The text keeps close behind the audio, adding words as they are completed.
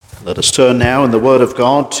Let us turn now in the Word of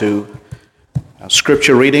God to our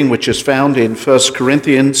scripture reading, which is found in 1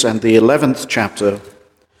 Corinthians and the 11th chapter.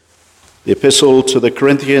 The epistle to the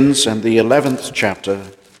Corinthians and the 11th chapter.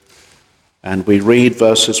 And we read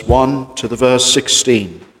verses 1 to the verse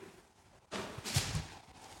 16.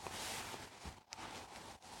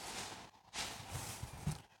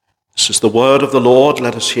 This is the word of the Lord.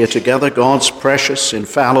 Let us hear together God's precious,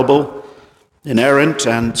 infallible, inerrant,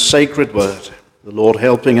 and sacred word. The Lord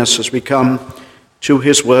helping us as we come to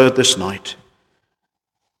his word this night.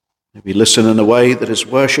 May we listen in a way that is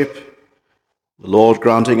worship, the Lord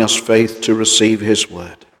granting us faith to receive his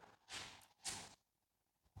word.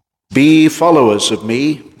 Be followers of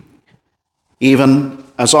me, even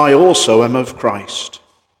as I also am of Christ.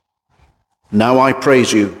 Now I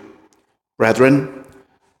praise you, brethren,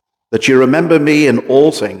 that you remember me in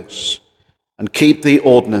all things and keep the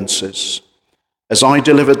ordinances as I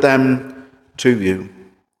delivered them to you.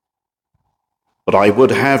 But I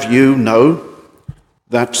would have you know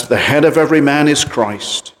that the head of every man is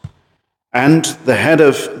Christ, and the head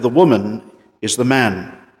of the woman is the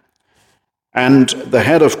man, and the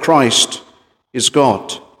head of Christ is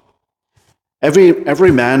God.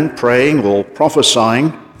 Every man praying or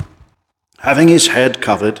prophesying, having his head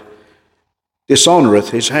covered, dishonoureth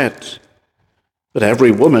his head. But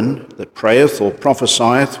every woman that prayeth or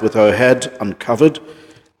prophesieth with her head uncovered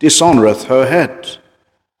dishonoureth her head.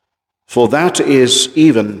 For that is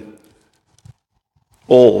even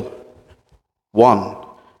all one,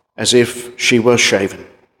 as if she were shaven.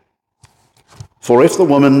 For if the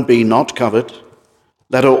woman be not covered,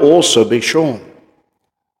 let her also be shorn.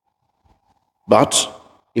 But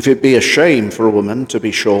if it be a shame for a woman to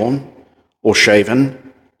be shorn or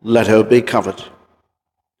shaven, let her be covered.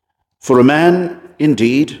 For a man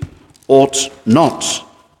indeed ought not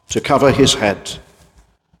to cover his head,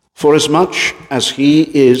 forasmuch as he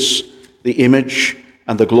is the image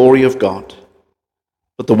and the glory of God,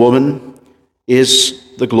 but the woman is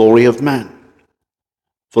the glory of man.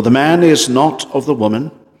 For the man is not of the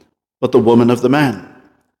woman, but the woman of the man.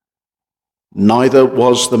 Neither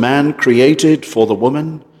was the man created for the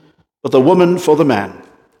woman, but the woman for the man.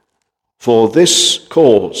 For this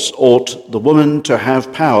cause ought the woman to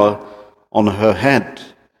have power on her head,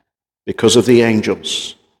 because of the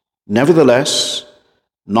angels. Nevertheless,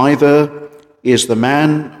 neither is the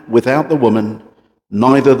man without the woman,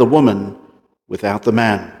 neither the woman without the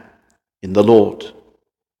man in the Lord.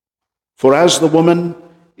 For as the woman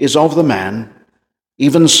is of the man,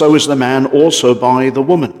 even so is the man also by the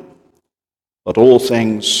woman, but all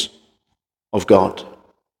things of God.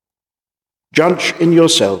 Judge in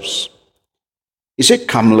yourselves. Is it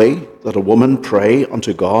comely that a woman pray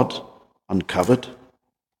unto God uncovered?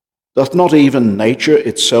 Doth not even nature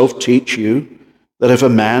itself teach you that if a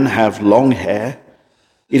man have long hair,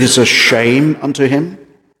 it is a shame unto him?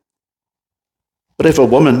 But if a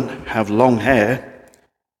woman have long hair,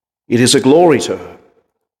 it is a glory to her,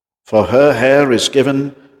 for her hair is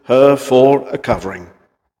given her for a covering.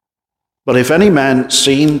 But if any man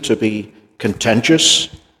seem to be contentious,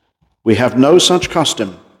 we have no such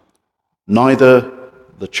custom, neither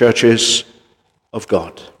the churches of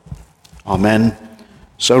God. Amen.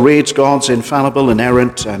 So reads God's infallible,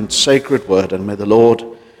 inerrant, and sacred word, and may the Lord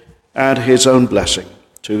add his own blessing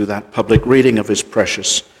to that public reading of his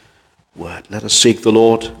precious word. Let us seek the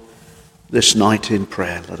Lord this night in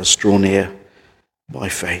prayer. Let us draw near by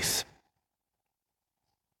faith.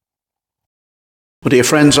 Well, dear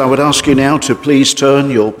friends, I would ask you now to please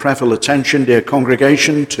turn your prayerful attention, dear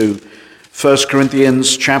congregation, to 1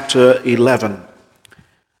 Corinthians chapter 11.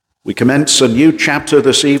 We commence a new chapter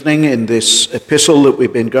this evening in this epistle that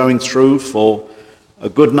we've been going through for a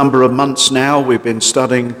good number of months now. We've been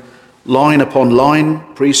studying line upon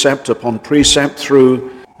line, precept upon precept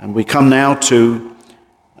through, and we come now to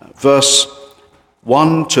verse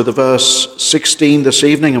 1 to the verse 16 this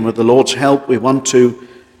evening, and with the Lord's help we want to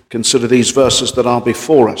consider these verses that are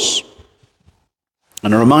before us.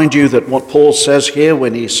 And I remind you that what Paul says here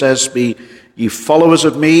when he says, "Be ye followers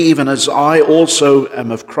of me, even as I also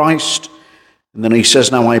am of Christ." And then he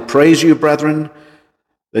says, "Now I praise you, brethren,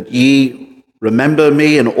 that ye remember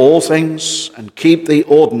me in all things, and keep the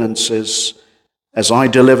ordinances as I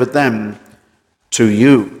delivered them to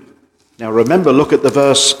you." Now remember, look at the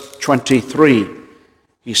verse 23.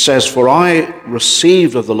 He says, "For I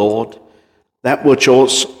received of the Lord that which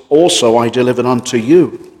also I delivered unto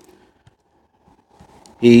you."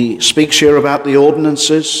 He speaks here about the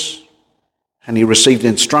ordinances, and he received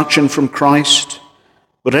instruction from Christ.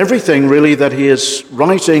 But everything really that he is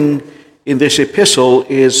writing in this epistle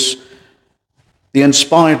is the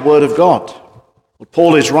inspired word of God. What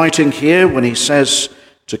Paul is writing here when he says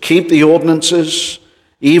to keep the ordinances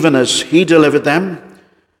even as he delivered them.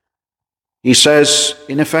 He says,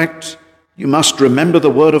 in effect, you must remember the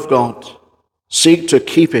word of God. Seek to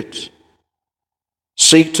keep it.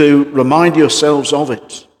 Seek to remind yourselves of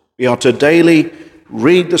it. We are to daily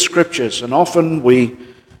read the scriptures, and often we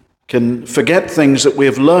can forget things that we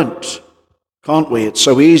have learnt, can't we? It's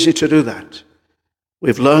so easy to do that.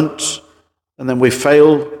 We've learnt, and then we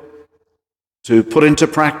fail to put into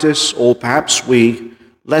practice, or perhaps we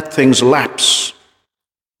let things lapse.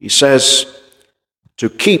 He says to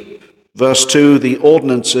keep, verse 2, the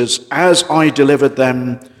ordinances as I delivered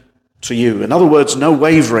them to you. In other words, no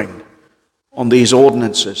wavering on these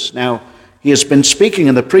ordinances. Now, he has been speaking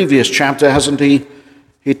in the previous chapter, hasn't he?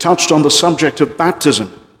 He touched on the subject of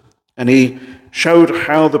baptism, and he showed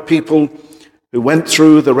how the people who went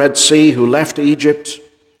through the Red Sea, who left Egypt,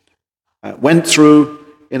 went through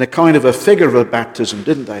in a kind of a figure of a baptism,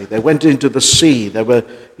 didn't they? They went into the sea. They were,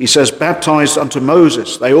 he says, baptized unto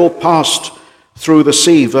Moses. They all passed through the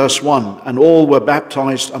sea, verse 1, and all were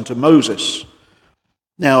baptized unto Moses.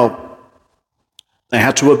 Now, they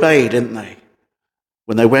had to obey, didn't they?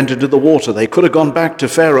 When they went into the water, they could have gone back to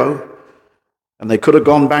Pharaoh, and they could have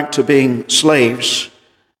gone back to being slaves,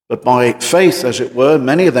 but by faith, as it were,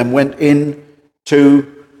 many of them went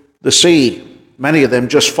into the sea. Many of them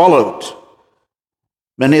just followed.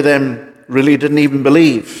 Many of them really didn't even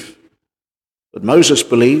believe. But Moses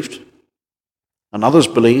believed, and others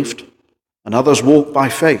believed, and others walked by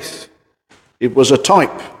faith. It was a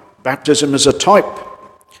type. Baptism is a type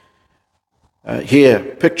here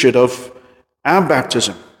pictured of our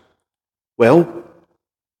baptism. Well,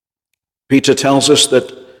 Peter tells us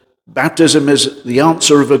that baptism is the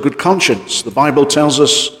answer of a good conscience. The Bible tells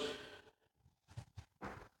us,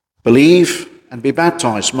 believe and be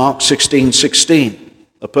baptized. Mark 16:16.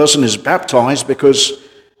 A person is baptized because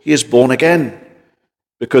he is born again,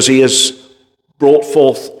 because he has brought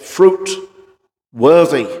forth fruit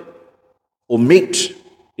worthy or meet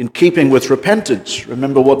in keeping with repentance.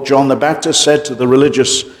 Remember what John the Baptist said to the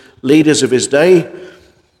religious leaders of his day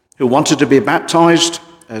who wanted to be baptized.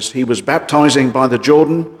 As he was baptizing by the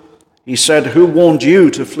Jordan, he said, who warned you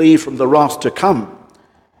to flee from the wrath to come?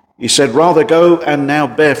 He said, rather go and now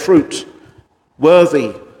bear fruit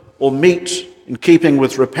worthy or meet in keeping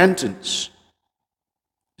with repentance.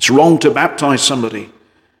 It's wrong to baptize somebody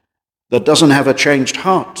that doesn't have a changed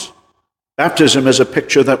heart. Baptism is a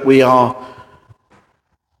picture that we are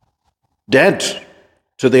dead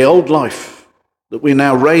to the old life, that we're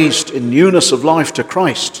now raised in newness of life to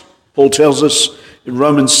Christ. Paul tells us in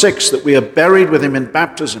Romans 6 that we are buried with him in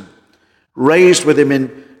baptism, raised with him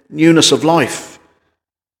in newness of life.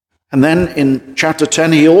 And then in chapter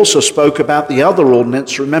 10, he also spoke about the other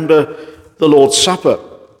ordinance. Remember the Lord's Supper.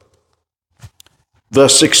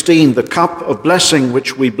 Verse 16, the cup of blessing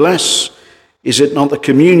which we bless, is it not the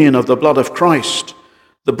communion of the blood of Christ?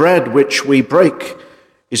 The bread which we break,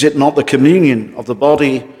 is it not the communion of the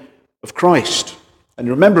body of Christ? And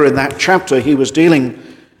remember in that chapter he was dealing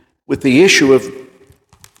with the issue of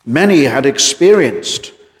many had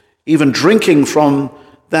experienced even drinking from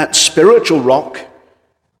that spiritual rock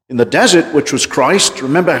in the desert, which was Christ.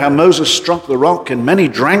 Remember how Moses struck the rock and many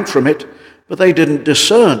drank from it, but they didn't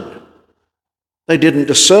discern. They didn't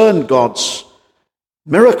discern God's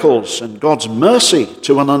miracles and God's mercy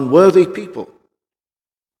to an unworthy people.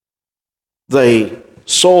 They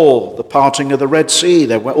saw the parting of the Red Sea.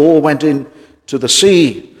 They all went into the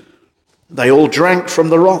sea. They all drank from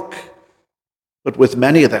the rock. But with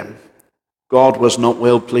many of them, God was not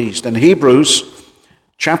well pleased. And Hebrews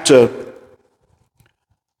chapter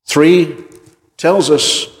 3 tells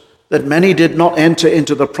us that many did not enter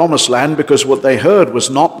into the promised land because what they heard was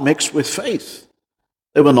not mixed with faith.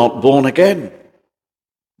 They were not born again.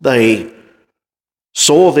 They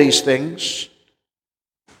saw these things,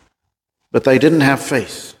 but they didn't have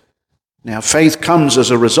faith. Now, faith comes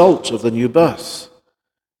as a result of the new birth.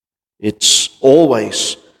 It's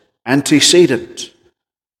always antecedent.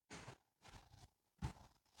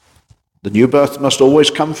 The new birth must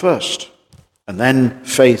always come first, and then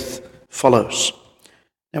faith follows.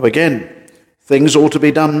 Now again, things ought to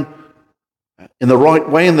be done in the right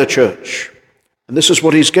way in the church. And this is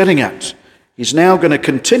what he's getting at. He's now going to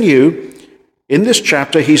continue in this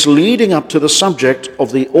chapter. He's leading up to the subject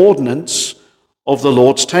of the ordinance of the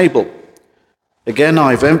Lord's table. Again,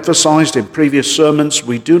 I've emphasized in previous sermons,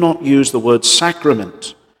 we do not use the word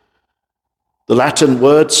sacrament. The Latin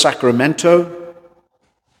word sacramento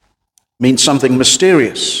means something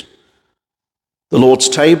mysterious. The Lord's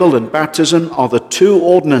table and baptism are the two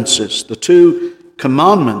ordinances, the two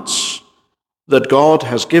commandments that God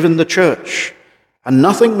has given the church, and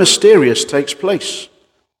nothing mysterious takes place.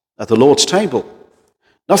 at the Lord's table.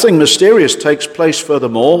 Nothing mysterious takes place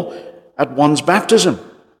furthermore at one's baptism.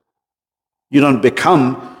 You don't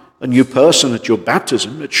become a new person at your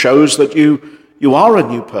baptism. It shows that you are a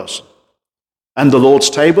new person. And the Lord's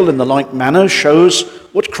table in the like manner shows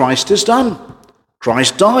what Christ has done.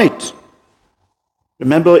 Christ died.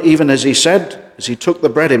 Remember, even as he said, as he took the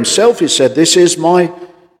bread himself, he said, "This is my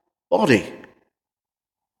body."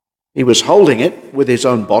 He was holding it with his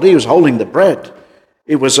own body. He was holding the bread.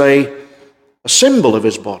 It was a symbol of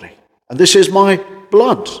his body. And this is my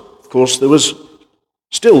blood. Of course, there was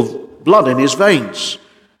still blood in his veins.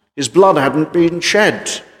 His blood hadn't been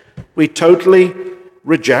shed. We totally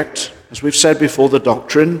reject, as we've said before, the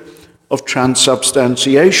doctrine of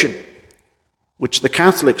transubstantiation, which the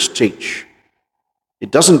Catholics teach. It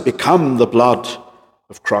doesn't become the blood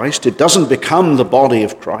of Christ. It doesn't become the body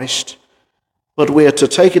of Christ. But we are to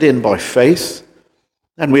take it in by faith,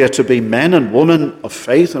 and we are to be men and women of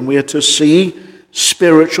faith, and we are to see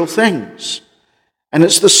spiritual things. And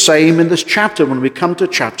it's the same in this chapter when we come to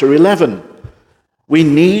chapter 11. We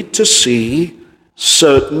need to see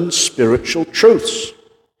certain spiritual truths.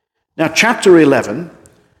 Now, chapter 11,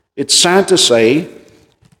 it's sad to say,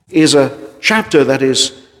 is a chapter that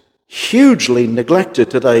is hugely neglected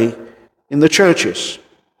today in the churches,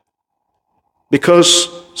 because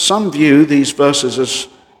some view these verses as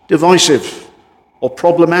divisive or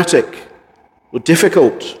problematic or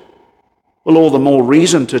difficult. Well, all the more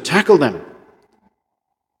reason to tackle them.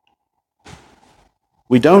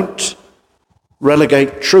 We don't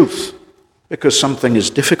relegate truth because something is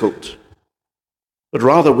difficult, but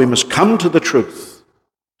rather we must come to the truth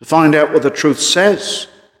to find out what the truth says.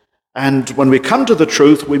 And when we come to the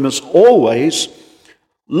truth, we must always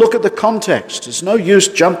look at the context. It's no use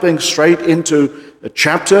jumping straight into a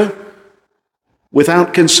chapter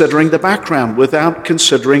without considering the background, without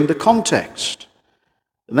considering the context.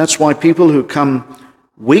 And that's why people who come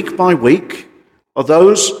week by week are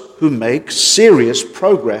those who make serious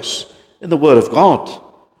progress in the Word of God,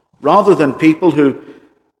 rather than people who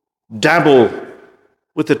dabble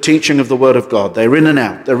with the teaching of the Word of God. They're in and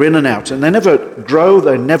out, and they never grow,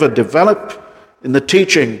 they never develop in the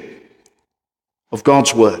teaching of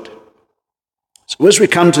God's Word. So as we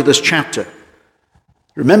come to this chapter,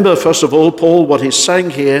 remember, first of all, Paul, what he's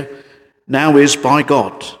saying here now is by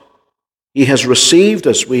God. He has received,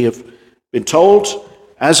 as we have been told,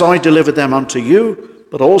 as I delivered them unto you,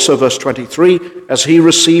 but also, verse 23, as he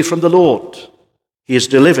received from the Lord. He is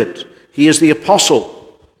delivered. He is the apostle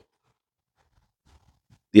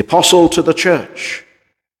to the church.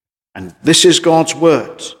 And this is God's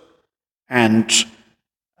word. And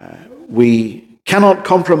we cannot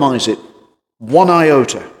compromise it one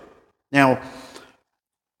iota. Now,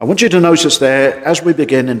 I want you to notice there, as we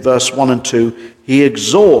begin in verse 1 and 2, he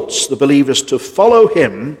exhorts the believers to follow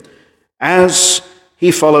him as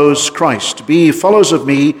he follows Christ. Be ye followers of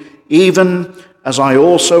me, even as I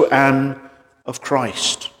also am of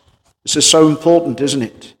Christ. This is so important, isn't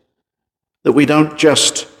it? That we don't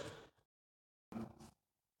just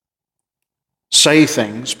say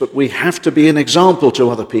things, but we have to be an example to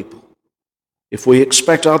other people. If we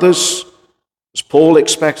expect others, as Paul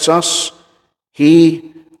expects us,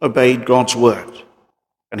 he obeyed God's word.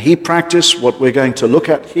 And he practiced what we're going to look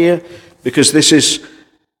at here, because this is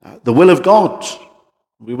the will of God.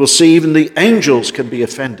 We will see even the angels can be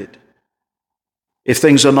offended if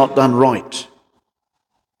things are not done right.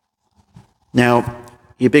 Now,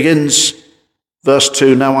 he begins verse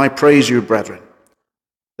 2, now I praise you, brethren,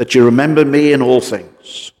 that you remember me in all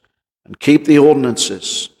things, and keep the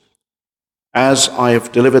ordinances as I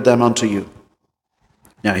have delivered them unto you.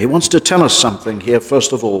 Now, he wants to tell us something here,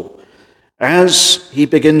 first of all. As he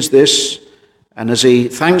begins this, and as he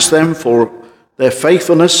thanks them for their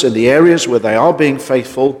faithfulness in the areas where they are being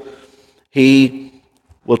faithful, he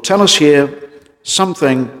will tell us here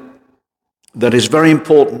something that is very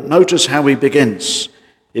important. Notice how he begins.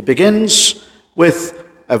 He begins with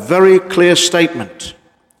a very clear statement.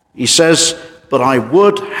 He says, but I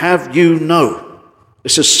would have you know.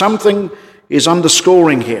 This is something he's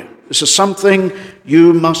underscoring here. This is something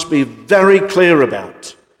you must be very clear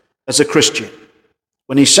about as a Christian.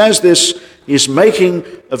 When he says this, he's making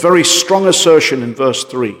a very strong assertion in verse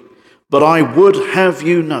 3. But I would have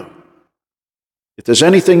you know. If there's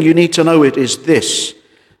anything you need to know, it is this,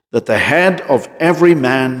 that the head of every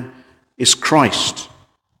man is Christ.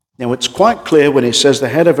 Now, it's quite clear when he says the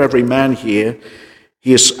head of every man here,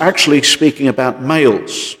 he is actually speaking about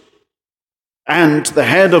males. And the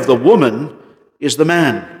head of the woman is the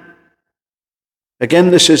man.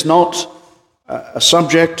 Again, this is not a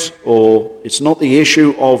subject, or it's not the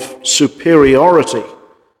issue of superiority,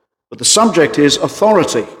 but the subject is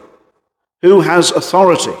authority. Who has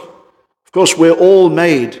authority? Of course, we're all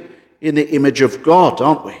made in the image of God,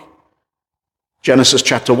 aren't we? Genesis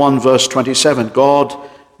chapter 1, verse 27, God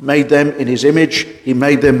made them in his image. He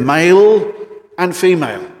made them male and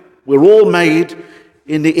female. We're all made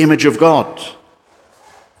in the image of God.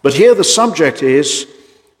 But here the subject is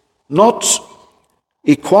not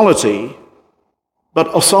equality,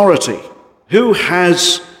 but authority. Who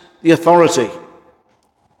has the authority?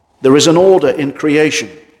 There is an order in creation.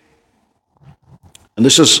 And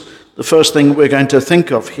this is the first thing we're going to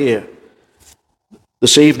think of here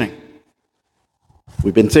this evening.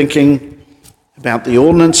 We've been thinking about the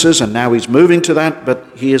ordinances, and now he's moving to that, but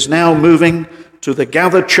he is now moving to the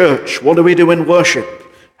gathered church. What do we do in worship?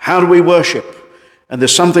 How do we worship? And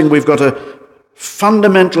there's something we've got to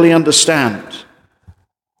fundamentally understand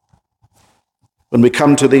when we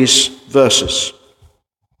come to these verses.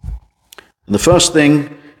 And the first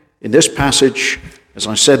thing in this passage, as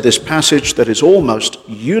I said, this passage that is almost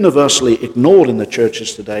universally ignored in the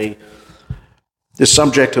churches today, this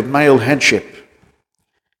subject of male headship.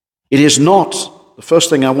 It is not, the first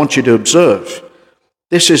thing I want you to observe,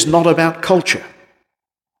 this is not about culture.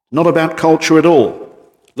 Not about culture at all.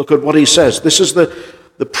 Look at what he says. This is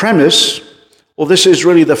the premise, or this is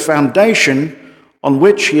really the foundation on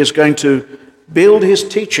which he is going to build his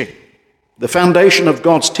teaching. The foundation of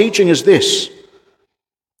God's teaching is this.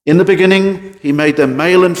 In the beginning, he made them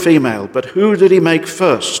male and female, but who did he make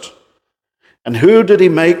first? And who did he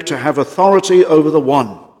make to have authority over the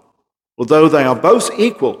one? Although they are both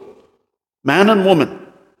equal, man and woman.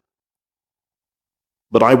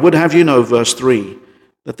 But I would have you know, verse 3,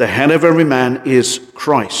 that the head of every man is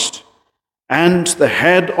Christ, and the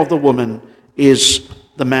head of the woman is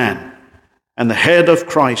the man, and the head of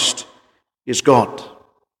Christ is God.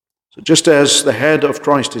 So just as the head of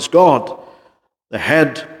Christ is God, the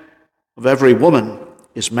head of every woman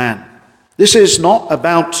is man. This is not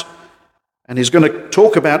about, and he's going to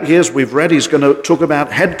talk about here, as we've read, he's going to talk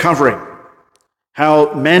about head covering,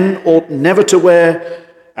 how men ought never to wear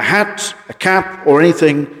a hat, a cap, or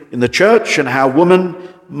anything in the church, and how women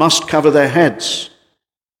must cover their heads.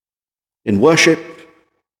 In worship,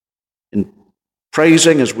 in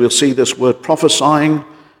praising, as we'll see, this word prophesying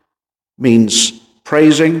means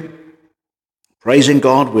praising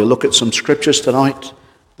God. We'll look at some scriptures tonight.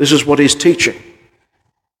 This is what he's teaching.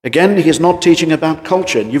 Again, he's not teaching about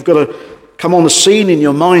culture. You've got to come on the scene in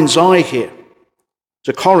your mind's eye here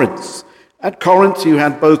to Corinth. At Corinth, you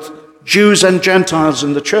had both Jews and Gentiles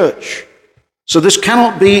in the church. So this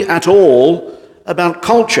cannot be at all about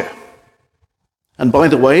culture. And by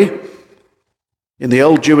the way, in the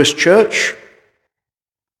old Jewish church,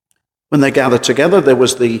 when they gathered together, there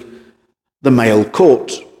was the male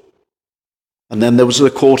court. And then there was the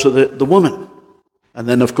court of the woman. And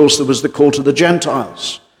then, of course, there was the court of the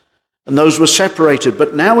Gentiles. And those were separated.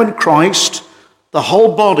 But now in Christ, the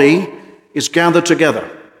whole body is gathered together.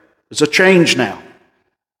 There's a change now.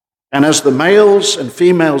 And as the males and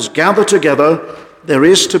females gather together, there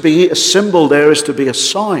is to be a symbol, there is to be a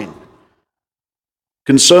sign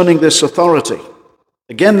concerning this authority.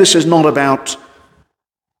 Again, this is not about,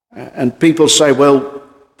 and people say, well,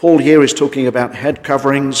 Paul here is talking about head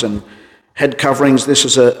coverings, and head coverings, this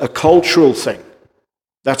is a cultural thing.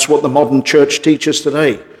 That's what the modern church teaches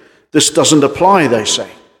today. This doesn't apply, they say,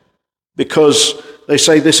 because they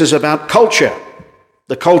say this is about culture.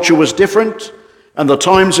 The culture was different, and the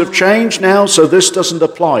times have changed now, so this doesn't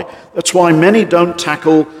apply. That's why many don't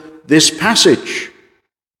tackle this passage.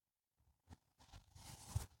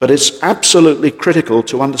 But it's absolutely critical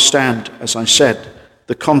to understand, as I said,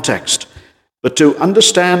 the context. But to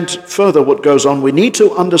understand further what goes on, we need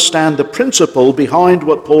to understand the principle behind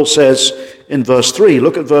what Paul says in verse 3.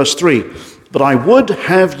 Look at verse 3. But I would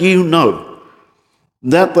have you know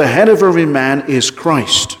that the head of every man is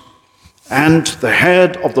Christ, and the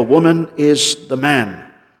head of the woman is the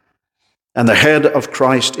man, and the head of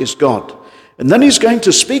Christ is God. And then he's going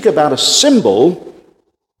to speak about a symbol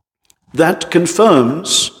that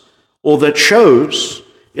confirms or that shows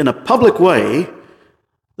in a public way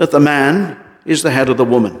that the man is the head of the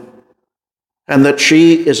woman and that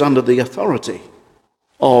she is under the authority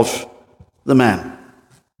of the man.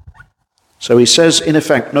 So he says, in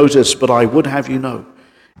effect, notice, but I would have you know.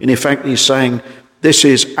 In effect, he's saying this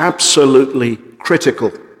is absolutely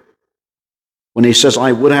critical when he says,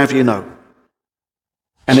 I would have you know.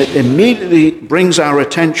 And it immediately brings our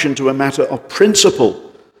attention to a matter of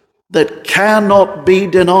principle that cannot be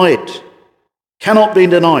denied. Cannot be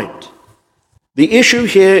denied. The issue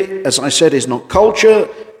here, as I said, is not culture,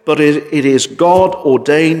 but it is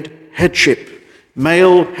God-ordained headship,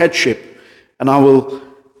 male headship. And I will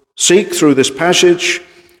seek through this passage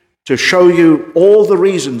to show you all the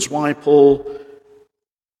reasons why Paul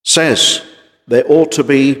says there ought to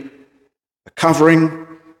be a covering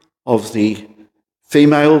of the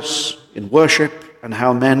females in worship, and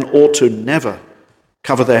how men ought to never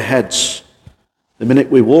cover their heads. The minute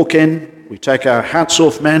we walk in, we take our hats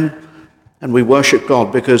off, men, and we worship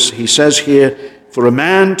God, because he says here, for a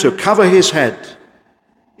man to cover his head,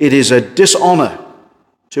 it is a dishonor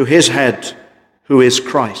to his head, who is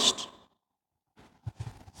Christ.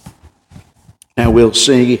 Now we'll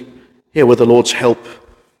see here with the Lord's help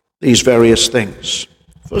these various things.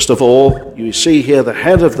 First of all, you see here the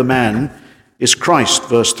head of the man is Christ,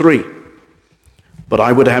 verse 3. But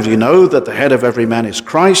I would have you know that the head of every man is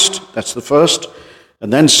Christ. That's the first.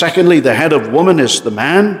 And then secondly, the head of woman is the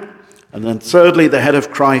man. And then thirdly, the head of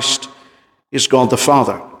Christ is God the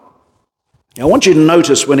Father. Now, I want you to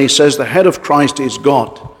notice when he says the head of Christ is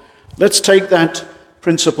God. Let's take that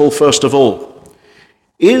principle first of all.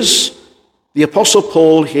 Is the Apostle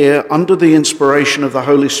Paul here, under the inspiration of the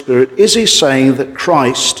Holy Spirit, is he saying that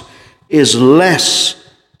Christ is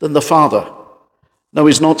less than the Father? No,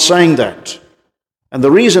 he's not saying that. And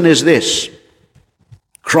the reason is this.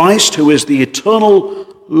 Christ, who is the eternal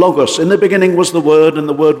Logos, in the beginning was the Word, and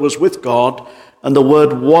the Word was with God, and the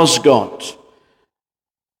Word was God.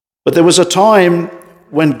 But there was a time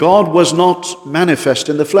when God was not manifest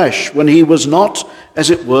in the flesh, when he was not, as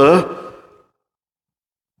it were,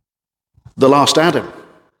 the last Adam.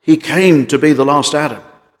 He came to be the last Adam.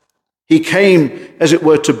 He came, as it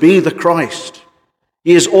were, to be the Christ.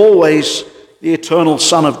 He is always the eternal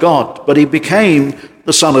Son of God, but he became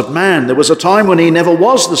the Son of Man. There was a time when he never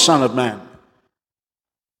was the Son of Man,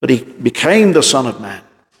 but he became the Son of Man.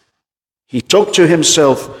 He took to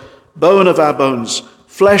himself bone of our bones,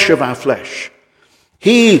 flesh of our flesh.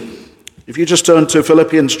 He, if you just turn to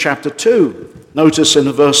Philippians chapter 2, notice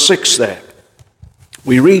in verse 6 there,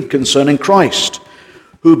 we read concerning Christ,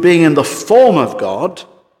 who being in the form of God,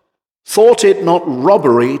 thought it not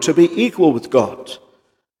robbery to be equal with God.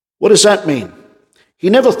 What does that mean? He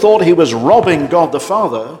never thought he was robbing God the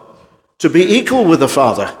Father to be equal with the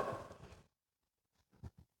Father,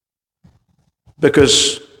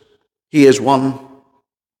 because he is one,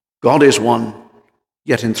 God is one,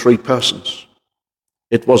 yet in three persons.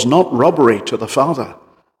 It was not robbery to the Father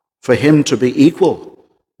for him to be equal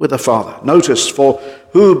with the Father. Notice, for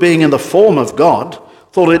who being in the form of God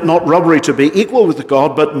thought it not robbery to be equal with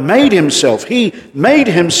God, but he made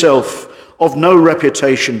himself of no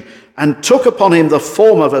reputation, and took upon him the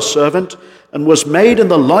form of a servant, and was made in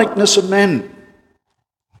the likeness of men.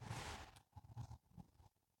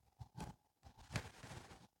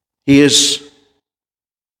 He is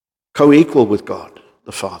co-equal with God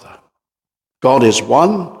the Father. God is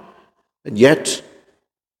one, and yet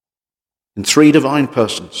in three divine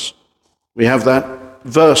persons. We have that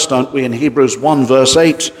verse, don't we, in Hebrews 1 verse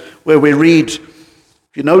 8, where we read,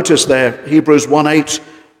 if you notice there, Hebrews 1:8,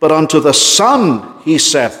 but unto the Son he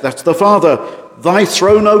saith, that's the Father, thy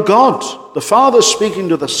throne, O God. The Father speaking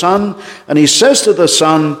to the Son, and he says to the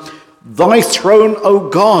Son, thy throne, O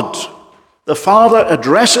God. The Father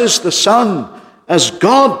addresses the Son as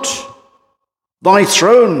God. Thy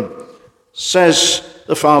throne, says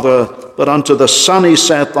the Father, but unto the Son he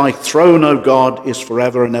saith, thy throne, O God, is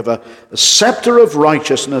forever and ever. The scepter of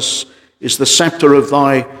righteousness is the scepter of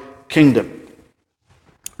thy kingdom.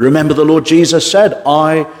 Remember, the Lord Jesus said,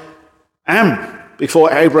 I am.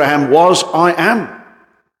 Before Abraham was, I am.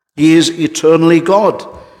 He is eternally God.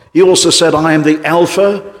 He also said, I am the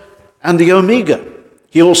Alpha and the Omega.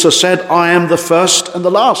 He also said, I am the first and the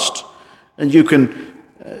last. And you can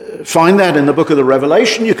find that in the book of the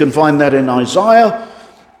Revelation. You can find that in Isaiah.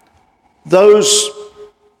 Those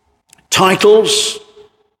titles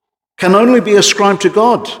can only be ascribed to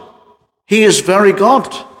God. He is very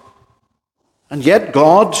God. And yet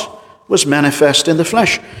God was manifest in the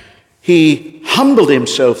flesh. He humbled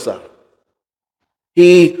himself, though.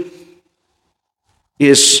 He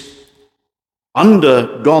is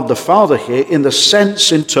under God the Father here in the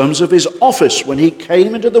sense, in terms of his office. When he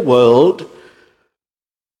came into the world,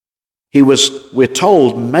 he was, we're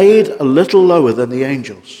told, made a little lower than the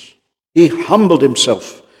angels. He humbled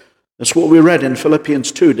himself. That's what we read in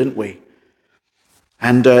Philippians 2, didn't we?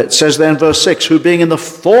 And it says there in verse 6, who being in the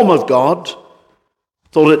form of God,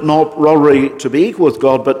 thought it not robbery to be equal with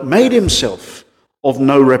God, but made himself of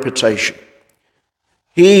no reputation.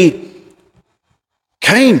 He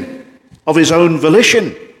came of his own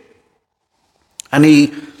volition, and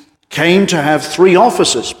he came to have three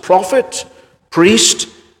offices: prophet, priest,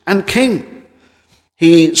 and king.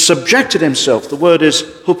 He subjected himself. The word is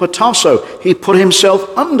hupotasso. He put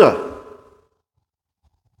himself under.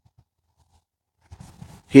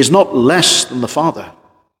 He is not less than the Father,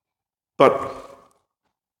 but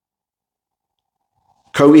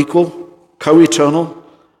co-equal, co-eternal,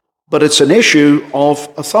 but it's an issue of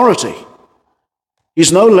authority.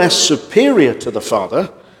 He's no less superior to the Father.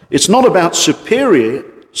 It's not about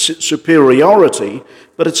superiority,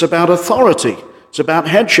 but it's about authority. It's about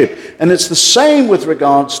headship. And it's the same with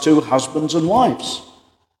regards to husbands and wives.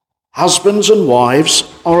 Husbands and wives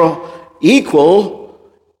are equal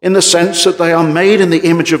in the sense that they are made in the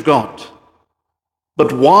image of God.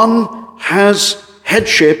 But one has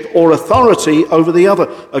headship or authority over the other,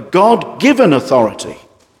 a God-given authority.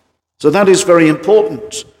 So that is very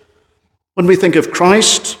important. When we think of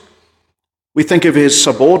Christ, we think of his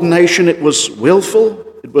subordination. It was willful,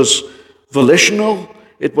 it was volitional,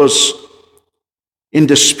 it was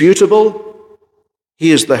indisputable.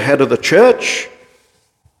 He is the head of the church.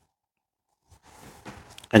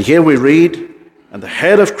 And here we read, and the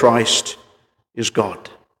head of Christ is God.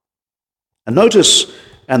 And notice,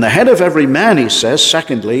 and the head of every man, he says,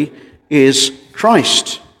 secondly, is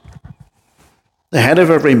Christ. The head of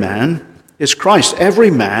every man is Christ.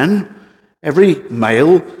 Every man, every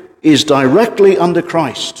male, is directly under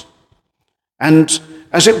Christ. And,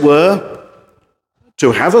 as it were,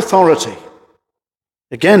 to have authority.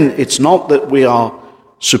 Again, it's not that we are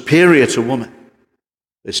superior to woman.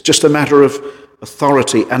 It's just a matter of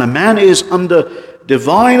authority. And a man is under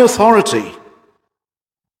divine authority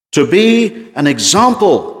to be an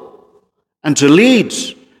example and to lead.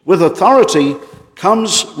 With authority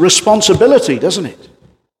comes responsibility, doesn't it?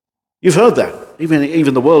 You've heard that.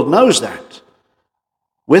 Even the world knows that.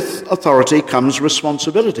 With authority comes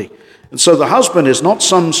responsibility. And so the husband is not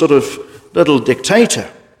some sort of little dictator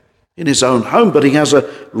in his own home, but he has a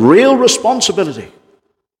real responsibility.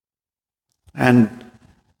 And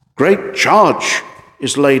great charge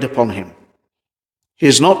is laid upon him. He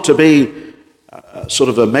is not to be sort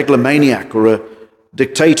of a megalomaniac or a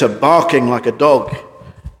dictator barking like a dog.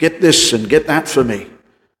 Get this and get that for me.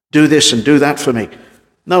 Do this and do that for me.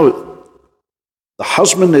 No, the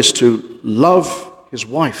husband is to love his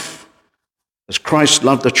wife as Christ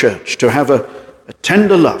loved the church, to have a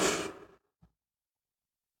tender love.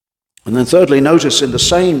 And then thirdly, notice in the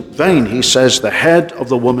same vein, he says the head of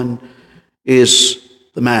the woman is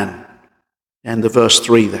the man. And the verse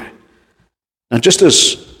 3 there. Now, just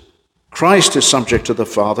as Christ is subject to the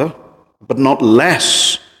Father, but not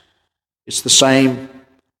less, it's the same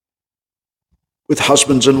with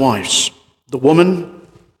husbands and wives. The woman,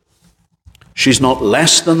 she's not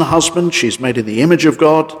less than the husband. She's made in the image of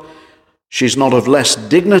God. She's not of less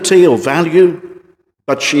dignity or value,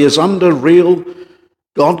 but she is under real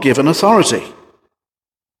God-given authority.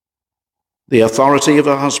 The authority of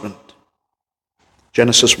her husband.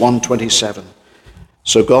 Genesis 1:27.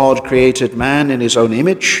 So God created man in his own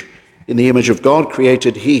image. In the image of God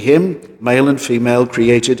created he him. Male and female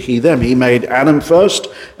created he them. He made Adam first,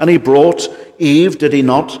 and he brought Eve, did he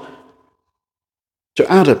not,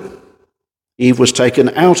 to Adam. Eve was taken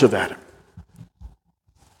out of Adam.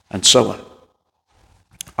 And so on.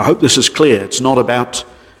 I hope this is clear. It's not about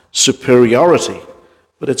superiority,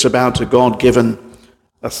 but it's about a God-given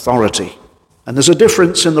authority. And there's a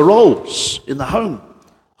difference in the roles in the home,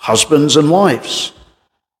 husbands and wives.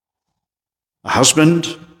 A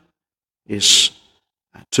husband is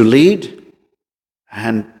to lead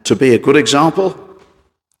and to be a good example,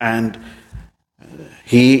 and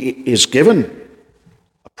he is given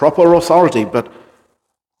a proper authority, but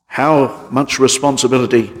how much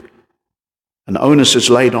responsibility and onus is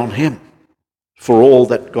laid on him for all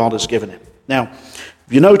that God has given him. Now,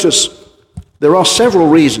 if you notice, there are several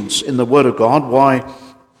reasons in the Word of God why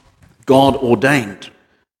God ordained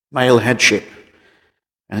male headship.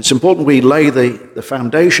 And it's important we lay the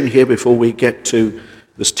foundation here before we get to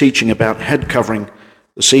this teaching about head covering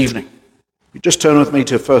this evening. You just turn with me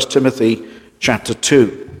to 1 Timothy chapter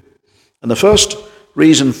 2. And the first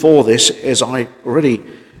reason for this, as I already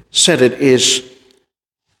said it, is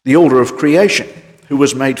the order of creation, who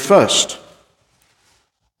was made first.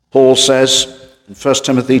 Paul says in 1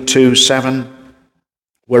 Timothy 2:7,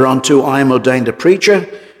 whereunto I am ordained a preacher,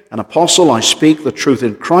 an apostle, I speak the truth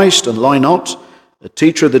in Christ, and lie not, a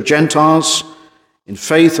teacher of the Gentiles, in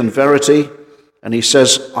faith and verity. And he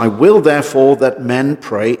says, I will therefore that men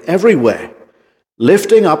pray everywhere,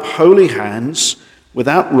 lifting up holy hands,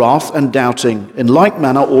 without wrath and doubting. In like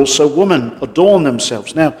manner also women adorn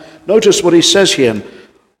themselves. Now, notice what he says here.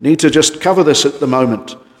 Need to just cover this at the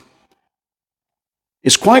moment.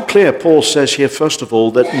 It's quite clear, Paul says here, first of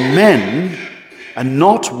all, that men and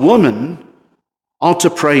not women are to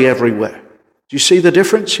pray everywhere. Do you see the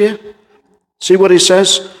difference here? See what he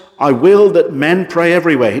says? I will that men pray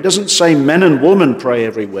everywhere. He doesn't say men and women pray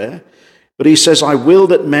everywhere, but he says, I will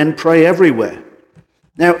that men pray everywhere.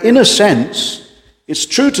 Now, in a sense, it's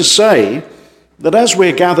true to say that as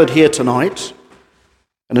we're gathered here tonight,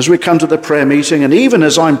 and as we come to the prayer meeting, and even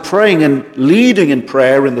as I'm praying and leading in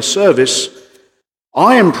prayer in the service,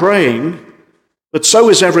 I am praying, but so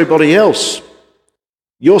is everybody else.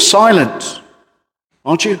 You're silent,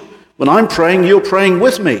 aren't you? When I'm praying, you're praying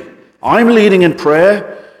with me. I'm leading in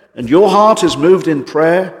prayer, and your heart is moved in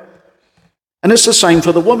prayer. And it's the same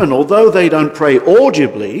for the woman. Although they don't pray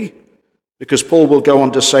audibly, because Paul will go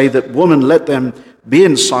on to say that women, let them be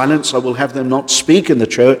in silence, I will have them not speak in the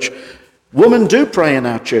church. Women do pray in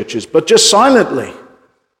our churches, but just silently.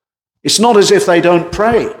 It's not as if they don't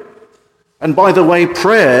pray. And by the way,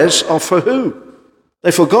 prayers are for who?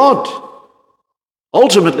 They're for God.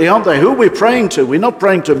 Ultimately, aren't they? Who are we praying to? We're not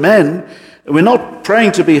praying to men. We're not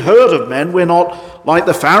praying to be heard of men. We're not like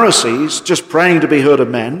the Pharisees, just praying to be heard of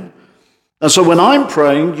men. And so when I'm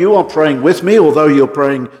praying, you are praying with me, although you're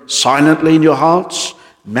praying silently in your hearts,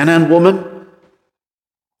 men and women.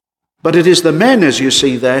 But it is the men, as you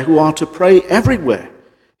see there, who are to pray everywhere.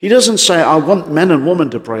 He doesn't say, I want men and women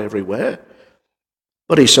to pray everywhere.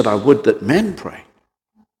 But he said, I would that men pray.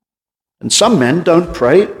 And some men don't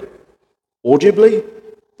pray audibly,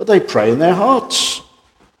 but they pray in their hearts.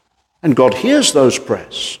 And God hears those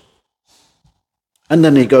prayers. And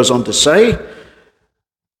then he goes on to say,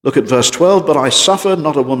 look at verse 12, but I suffer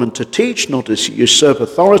not a woman to teach, nor to usurp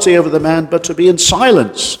authority over the man, but to be in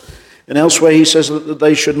silence. And elsewhere he says that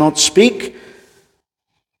they should not speak.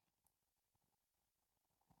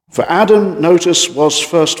 For Adam, notice, was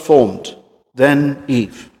first formed, then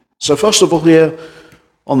Eve. So first of all here,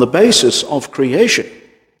 on the basis of creation,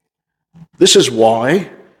 this is why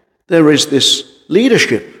there is this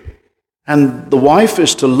leadership. And the wife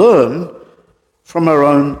is to learn from her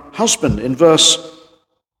own husband. In verse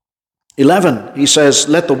 11, he says,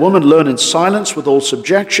 let the woman learn in silence with all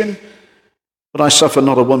subjection. But I suffer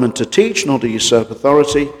not a woman to teach, nor to usurp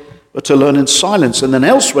authority, but to learn in silence. And then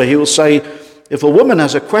elsewhere he will say, if a woman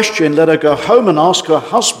has a question, let her go home and ask her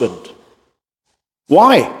husband.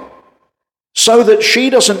 Why? So that she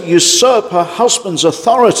doesn't usurp her husband's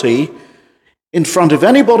authority in front of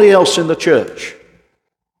anybody else in the church.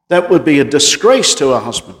 That would be a disgrace to her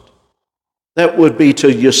husband. That would be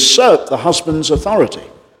to usurp the husband's authority.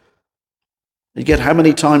 And yet, how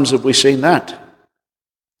many times have we seen that?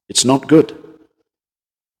 It's not good,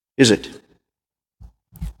 is it?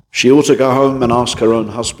 She ought to go home and ask her own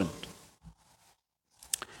husband.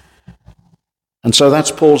 And so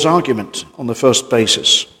that's Paul's argument on the first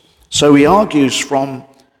basis. So he argues from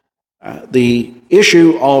the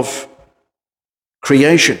issue of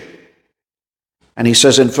creation. And he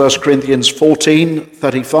says in 1 Corinthians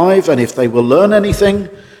 14:35, and if they will learn anything,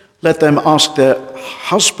 let them ask their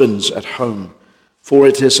husbands at home. For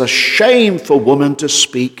it is a shame for women to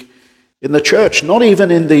speak in the church, not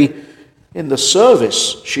even in the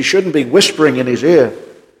service. She shouldn't be whispering in his ear.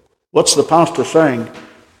 What's the pastor saying?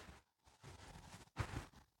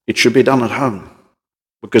 It should be done at home,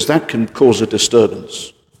 because that can cause a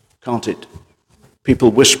disturbance, can't it?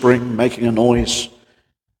 People whispering, making a noise,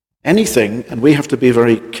 anything, and we have to be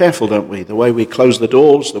very careful, don't we? The way we close the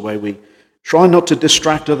doors, the way we try not to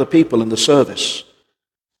distract other people in the service.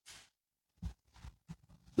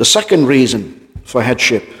 The second reason for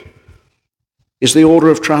headship is the order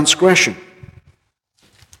of transgression.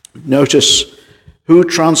 Notice who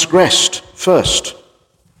transgressed first.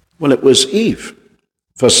 Well, it was Eve.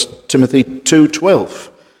 1 Timothy 2:12.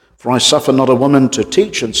 For I suffer not a woman to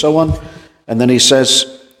teach, and so on. And then he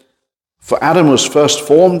says, for Adam was first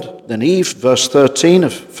formed, then Eve, verse 13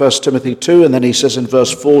 of 1 Timothy 2. And then he says in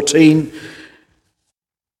verse 14,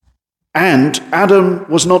 and Adam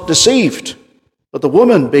was not deceived, but the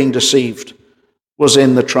woman being deceived was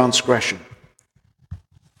in the transgression.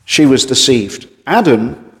 She was deceived.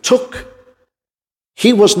 Adam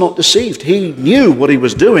he was not deceived. He knew what he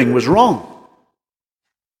was doing was wrong.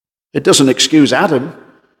 It doesn't excuse Adam,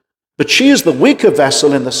 but she is the weaker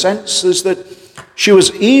vessel in the sense is that she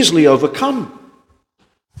was easily overcome.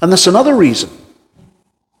 And that's another reason.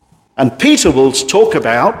 And Peter will talk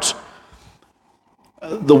about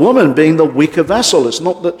the woman being the weaker vessel. It's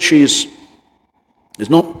not that it's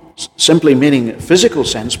not simply meaning a physical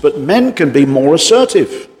sense, but men can be more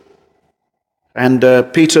assertive. And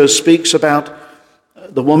Peter speaks about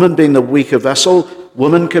the woman being the weaker vessel.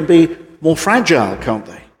 Women can be more fragile, can't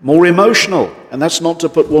they? More emotional. And that's not to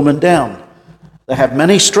put women down. They have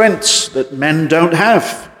many strengths that men don't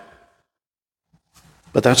have.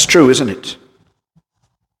 But that's true, isn't it?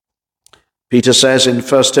 Peter says in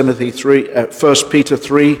 1 Peter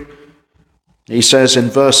 3, He says in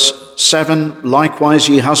verse 7, "Likewise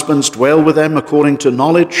ye husbands dwell with them according to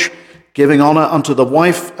knowledge, giving honor unto the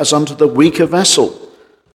wife as unto the weaker vessel."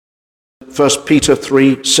 1 Peter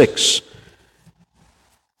 3:6.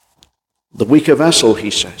 The weaker vessel, he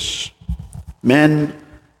says. Men,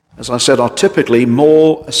 as I said, are typically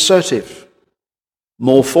more assertive,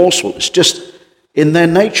 more forceful. It's just in their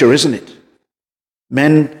nature, isn't it?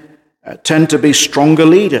 Men tend to be stronger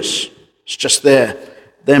leaders. It's just their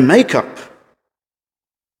makeup.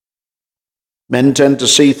 Men tend to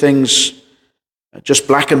see things just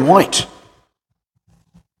black and white.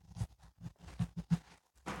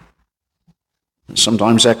 And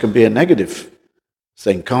sometimes that can be a negative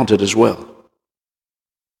thing, can't it, as well?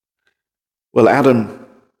 Well, Adam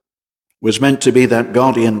was meant to be that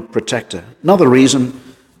guardian protector. Another reason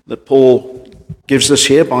that Paul gives us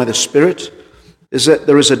here by the Spirit is that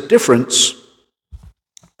there is a difference,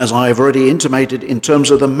 as I have already intimated, in terms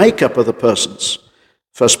of the makeup of the persons.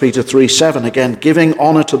 1 Peter 3:7, again, giving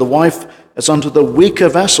honor to the wife as unto the weaker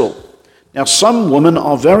vessel. Now, some women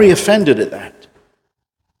are very offended at that,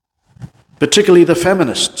 particularly the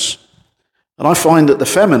feminists. And I find that the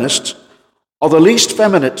feminists are the least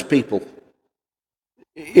feminine people.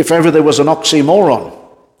 If ever there was an oxymoron,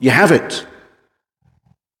 you have it.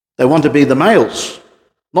 They want to be the males,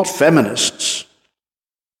 not feminists,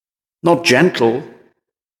 not gentle.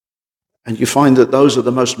 And you find that those are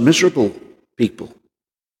the most miserable people.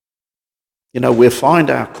 You know, we find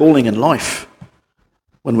our calling in life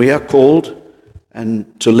when we are called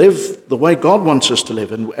and to live the way God wants us to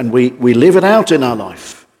live, and we live it out in our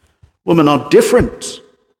life. Women are different.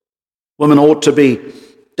 Women ought to be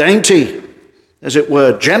dainty, as it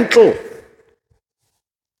were, gentle.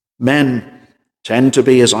 Men tend to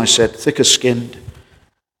be, as I said, thicker skinned,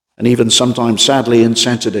 and even sometimes, sadly,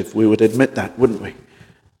 insensitive. We would admit that, wouldn't we?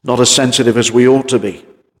 Not as sensitive as we ought to be.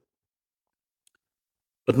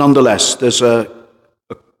 But nonetheless, there's a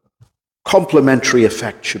complementary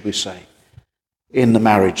effect, should we say, in the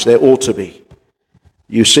marriage. There ought to be.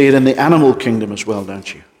 You see it in the animal kingdom as well,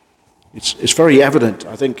 don't you? It's very evident.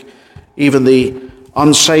 I think even the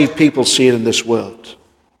unsaved people see it in this world.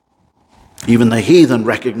 Even the heathen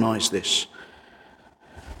recognize this.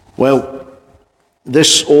 Well,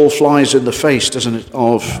 this all flies in the face, doesn't it,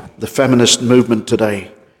 of the feminist movement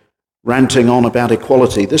today, ranting on about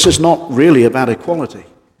equality. This is not really about equality.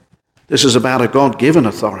 This is about a God-given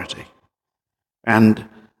authority and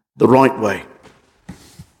the right way.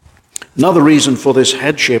 Another reason for this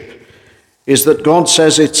headship is that God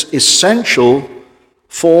says it's essential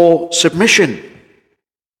for submission.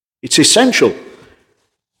 It's essential.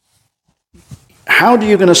 How are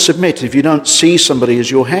you going to submit if you don't see somebody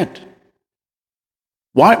as your head?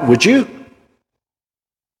 Why would you?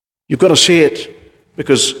 You've got to see it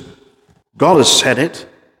because God has said it,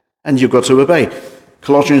 and you've got to obey.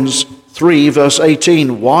 Colossians 3, verse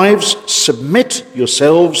 18, "Wives, submit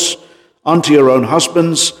yourselves unto your own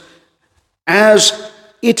husbands, as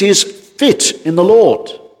it is fit in the Lord."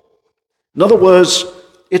 In other words,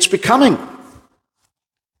 it's becoming.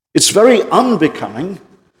 It's very unbecoming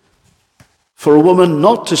for a woman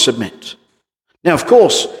not to submit. Now, of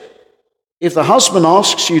course, if the husband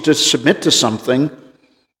asks you to submit to something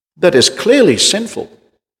that is clearly sinful,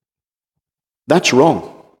 that's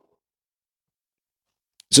wrong,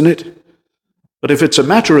 isn't it? But if it's a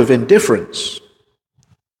matter of indifference,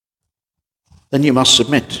 then you must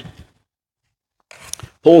submit.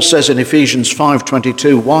 Paul says in Ephesians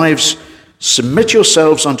 5:22, "Wives, submit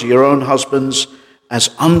yourselves unto your own husbands as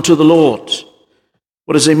unto the Lord."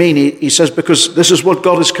 What does he mean? He says, because this is what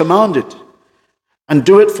God has commanded, and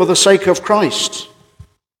do it for the sake of Christ.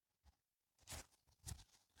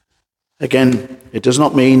 Again, it does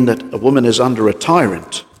not mean that a woman is under a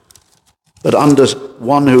tyrant, but under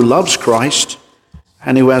one who loves Christ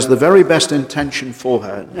and who has the very best intention for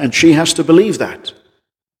her, and she has to believe that.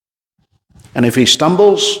 And if he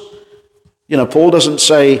stumbles, Paul doesn't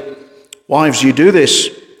say, "Wives, you do this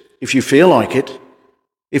if you feel like it,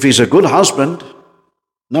 if he's a good husband."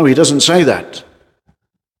 No, he doesn't say that.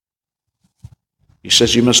 He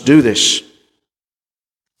says you must do this.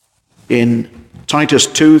 In Titus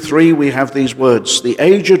 2:3 we have these words, "The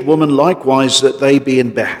aged woman likewise, that they be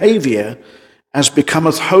in behavior as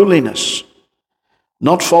becometh holiness,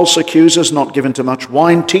 not false accusers, not given to much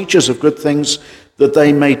wine, teachers of good things, that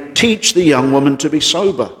they may teach the young woman to be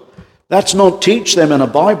sober." That's not teach them in a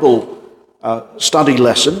Bible study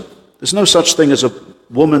lesson. There's no such thing as a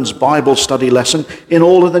woman's Bible study lesson in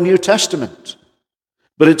all of the New Testament.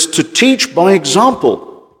 But it's to teach by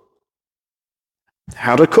example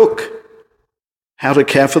how to cook, how to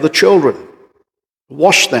care for the children,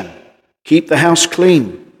 wash them, keep the house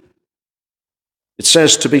clean. It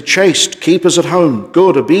says to be chaste, keepers at home,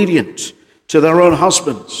 good, obedient to their own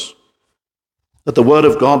husbands, that the word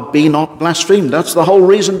of God be not blasphemed. That's the whole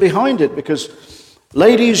reason behind it, because,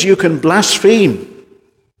 ladies, you can blaspheme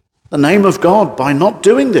the name of God by not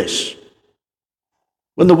doing this.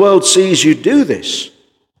 When the world sees you do this,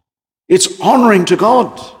 it's honoring to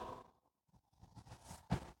God.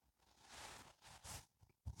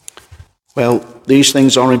 Well, these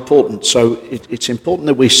things are important. So it's important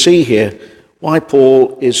that we see here why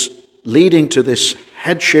Paul is leading to this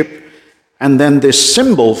headship and then this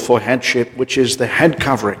symbol for headship, which is the head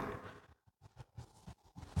covering.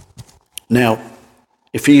 Now,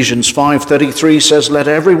 Ephesians 5:33 says, "Let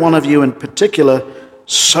every one of you in particular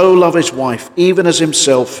so love his wife, even as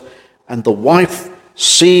himself, and the wife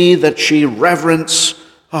see that she reverence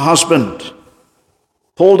her husband."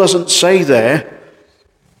 Paul doesn't say there,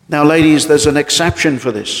 "Now, ladies, there's an exception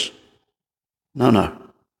for this." No.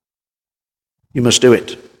 You must do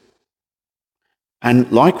it.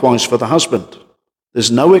 And likewise for the husband.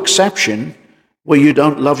 There's no exception where you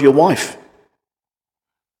don't love your wife.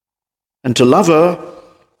 And to love her,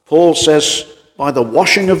 Paul says, by the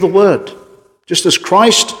washing of the word. Just as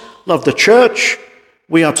Christ loved the church,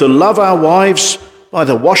 we are to love our wives by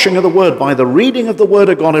the washing of the word, by the reading of the word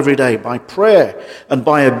of God every day, by prayer, and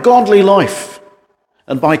by a godly life,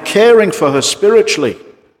 and by caring for her spiritually.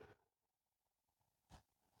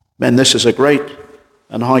 Men, this is a great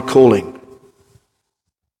and high calling.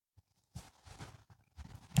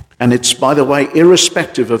 And it's, by the way,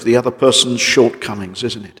 irrespective of the other person's shortcomings,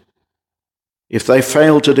 isn't it? If they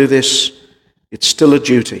fail to do this, it's still a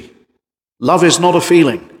duty. Love is not a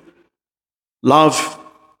feeling. Love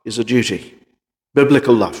is a duty.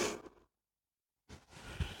 Biblical love.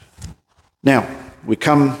 Now, we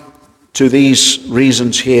come to these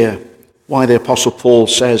reasons here why the Apostle Paul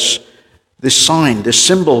says this sign, this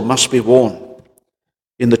symbol must be worn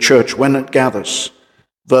in the church when it gathers.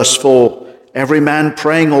 Verse 4, "Every man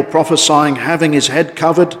praying or prophesying, having his head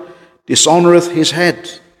covered, dishonoreth his head."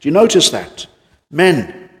 Do you notice that?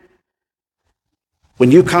 Men,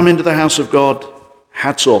 when you come into the house of God,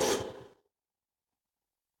 hats off.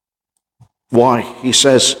 Why? He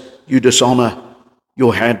says, you dishonor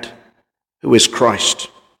your head, who is Christ.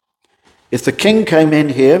 If the king came in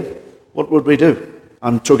here, what would we do?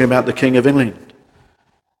 I'm talking about the King of England.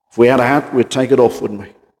 If we had a hat, we'd take it off, wouldn't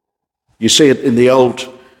we? You see it in the old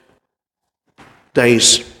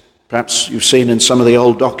days. Perhaps you've seen in some of the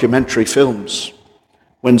old documentary films.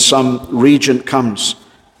 When some regent comes,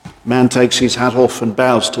 man takes his hat off and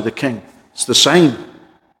bows to the king. It's the same.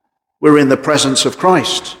 We're in the presence of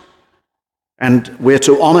Christ, and we're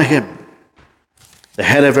to honor him. The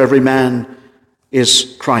head of every man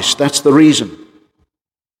is Christ. That's the reason.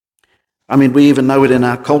 I mean, we even know it in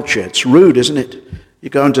our culture. It's rude, isn't it? You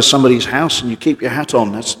go into somebody's house and you keep your hat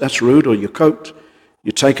on. That's rude, or your coat.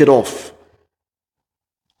 You take it off.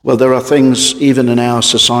 Well, there are things even in our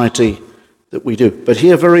society that we do. But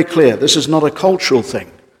here, very clear, this is not a cultural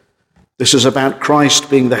thing. This is about Christ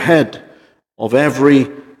being the head of every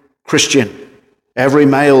Christian, every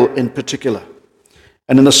male in particular.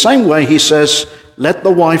 And in the same way, he says, let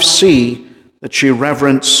the wife see that she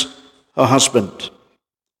reverence her husband.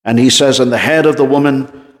 And he says, and the head of the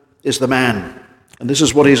woman is the man. And this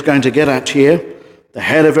is what he's going to get at here. The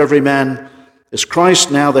head of every man is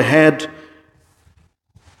Christ. Now the head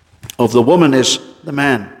of the woman is the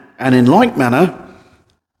man. And in like manner,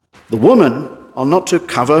 the women are to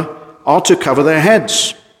cover their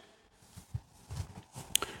heads.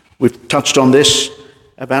 We've touched on this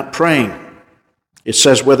about praying. It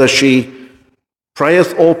says whether she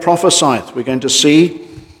prayeth or prophesieth. We're going to see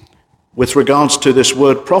with regards to this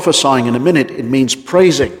word prophesying in a minute, it means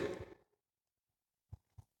praising.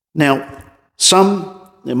 Now,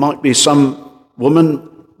 there might be some women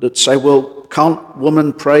that say, well, can't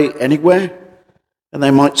women pray anywhere? And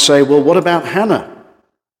they might say, well, what about Hannah?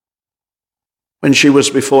 When she was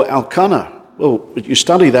before Elkanah. Well, but you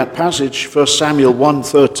study that passage, 1 Samuel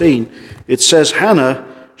 1:13, it says, Hannah,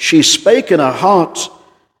 she spake in her heart,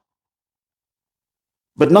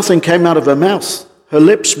 but nothing came out of her mouth. Her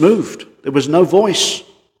lips moved. There was no voice.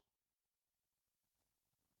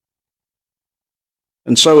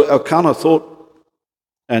 And so Elkanah thought,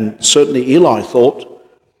 and certainly Eli thought,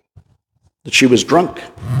 that she was drunk.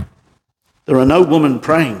 There are no women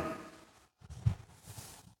praying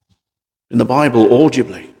in the Bible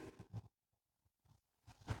audibly.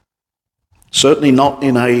 Certainly not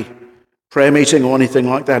in a prayer meeting or anything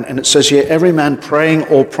like that. And it says here, every man praying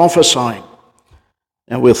or prophesying.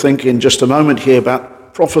 Now we'll think in just a moment here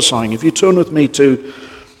about prophesying. If you turn with me to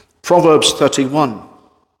Proverbs 31.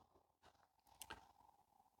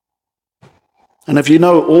 And if you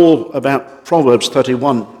know all about Proverbs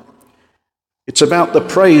 31, it's about the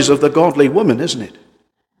praise of the godly woman, isn't it?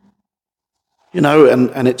 You know,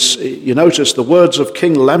 and it's, you notice the words of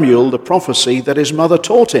King Lemuel, the prophecy that his mother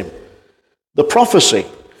taught him. The prophecy.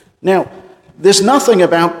 Now, there's nothing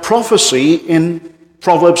about prophecy in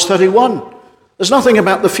Proverbs 31. There's nothing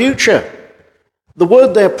about the future. The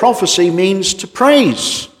word there, prophecy, means to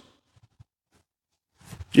praise.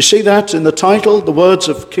 Do you see that in the title? The words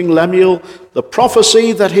of King Lemuel, the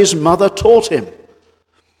prophecy that his mother taught him.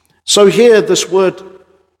 So here, this word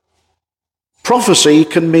prophecy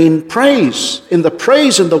can mean praise, in the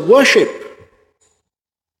praise and the worship.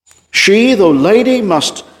 She, the lady,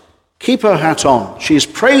 must keep her hat on. She's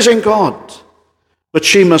praising God. But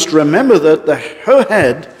she must remember that her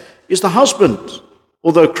head is the husband.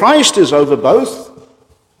 Although Christ is over both,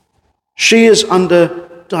 she is under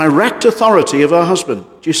direct authority of her husband.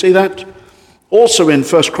 Do you see that? Also in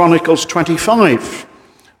 1 Chronicles 25,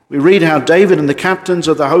 we read how David and the captains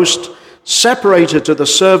of the host separated to the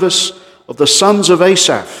service of the sons of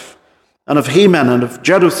Asaph and of Heman and of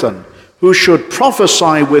Jeduthun, who should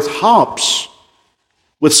prophesy with harps,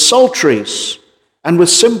 with psalteries, and with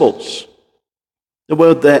cymbals. The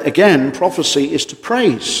word there, again, prophecy, is to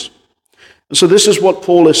praise. And so this is what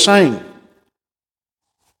Paul is saying.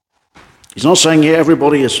 He's not saying here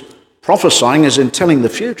everybody is prophesying as in telling the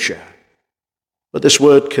future, but this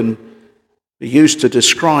word can be used to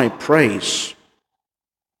describe praise,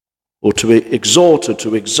 or to exhort, or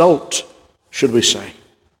to exalt, should we say.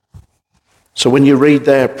 So when you read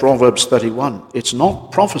there Proverbs 31, it's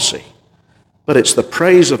not prophecy, but it's the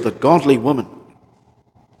praise of the godly woman.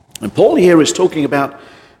 And Paul here is talking about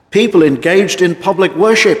people engaged in public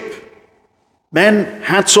worship. Men,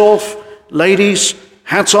 hats off. Ladies,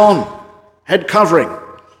 hats on. Head covering.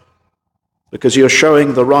 Because you're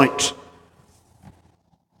showing the right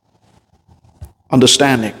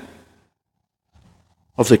understanding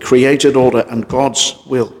of the created order and God's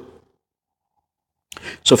will.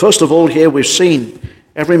 So first of all, here we've seen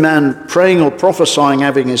every man praying or prophesying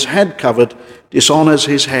having his head covered dishonors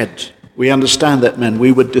his head. We understand that, men.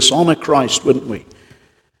 We would dishonor Christ, wouldn't we?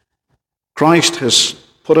 Christ has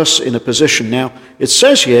put us in a position now. It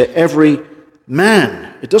says here, every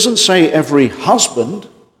man. It doesn't say every husband.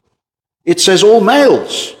 It says all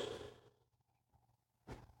males.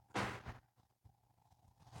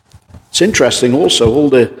 It's interesting also, all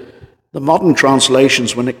the modern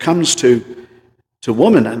translations, when it comes to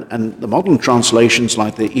woman, and the modern translations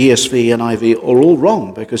like the ESV, NIV, are all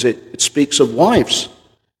wrong because it speaks of wives.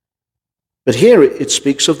 But here it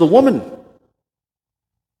speaks of the woman,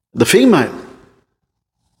 the female.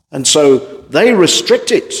 And so they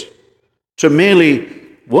restrict it to merely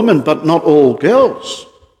women, but not all girls.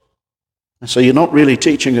 And so you're not really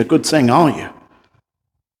teaching a good thing, are you?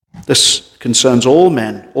 This concerns all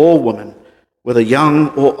men, all women, whether young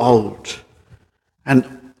or old.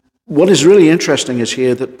 And what is really interesting is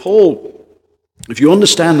here that Paul, if you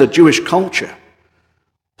understand the Jewish culture,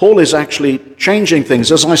 Paul is actually changing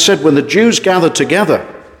things. As I said, when the Jews gathered together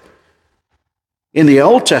in the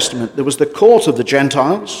Old Testament, there was the court of the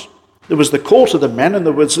Gentiles, there was the court of the men, and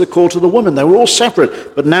there was the court of the women. They were all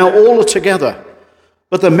separate, but now all are together.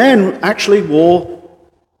 But the men actually wore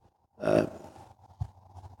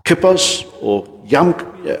kippahs or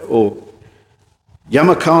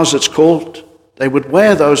yarmulkes, it's called. They would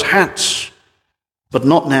wear those hats, but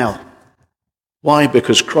not now. Why?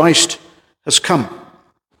 Because Christ has come.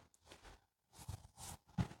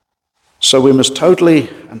 So we must totally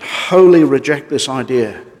and wholly reject this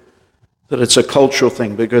idea that it's a cultural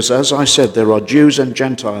thing, because as I said, there are Jews and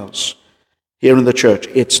Gentiles here in the church.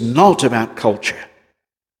 It's not about culture.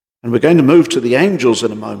 And we're going to move to the angels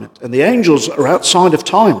in a moment. And the angels are outside of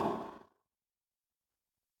time.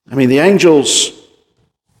 I mean, the angels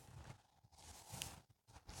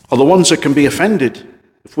are the ones that can be offended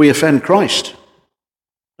if we offend Christ.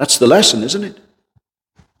 That's the lesson, isn't it?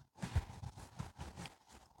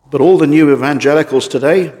 But all the new evangelicals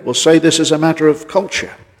today will say this is a matter of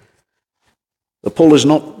culture. But Paul is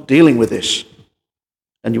not dealing with this.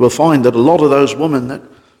 And you will find that a lot of those women that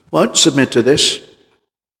won't submit to this,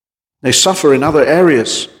 they suffer in other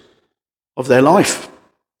areas of their life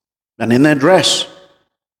and in their dress.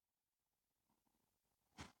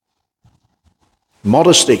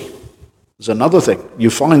 Modesty is another thing. You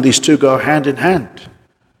find these two go hand in hand.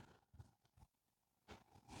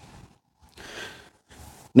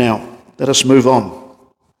 Now, let us move on.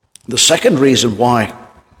 The second reason why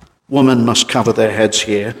women must cover their heads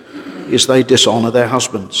here is they dishonor their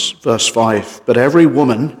husbands. Verse 5, but every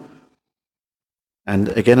woman, and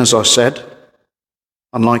again as I said,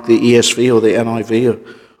 unlike the ESV or the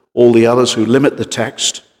NIV all the others who limit the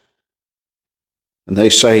text, and they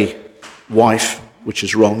say wife, which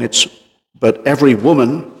is wrong. It's, but every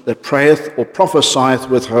woman that prayeth or prophesieth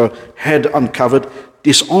with her head uncovered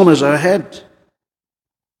dishonors her head.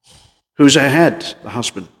 Who's her head? The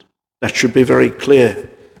husband. That should be very clear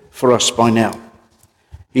for us by now.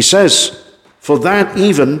 He says, for that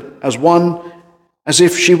even as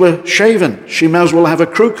if she were shaven. She may as well have a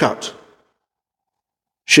crew cut.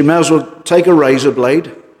 She may as well take a razor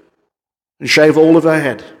blade and shave all of her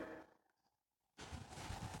head.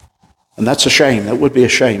 And that's a shame. That would be a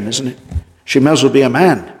shame, isn't it? She may as well be a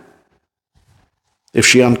man if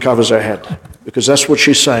she uncovers her head, because that's what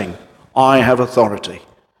she's saying. I have authority.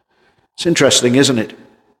 It's interesting, isn't it?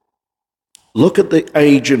 Look at the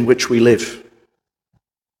age in which we live.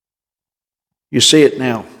 You see it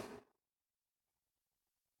now.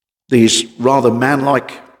 These rather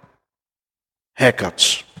man-like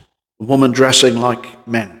haircuts, women dressing like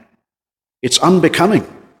men. It's unbecoming,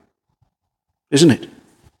 isn't it?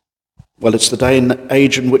 Well, it's the day and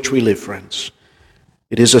age in which we live, friends.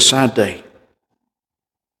 It is a sad day.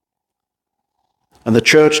 And the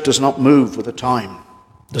church does not move with the time,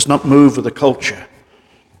 does not move with the culture.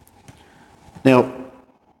 Now,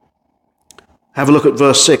 have a look at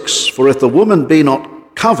verse 6. For if the woman be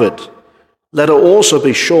not covered, let her also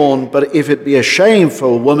be shorn. But if it be a shame for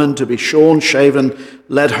a woman to be shorn, shaven,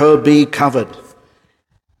 let her be covered.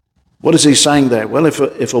 What is he saying there? Well,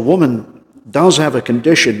 if a woman does have a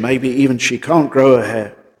condition, maybe even she can't grow her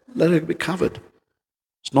hair, let her be covered.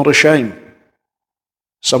 It's not a shame.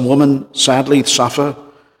 Some women sadly suffer.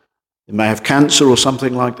 They may have cancer or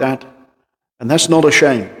something like that, and that's not a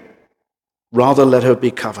shame. Rather, let her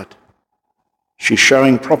be covered. She's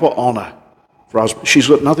showing proper honor for us. She's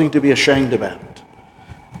got nothing to be ashamed about.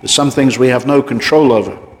 There's some things we have no control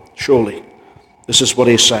over, surely. This is what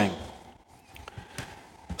he's saying.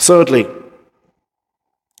 Thirdly,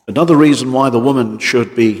 another reason why the woman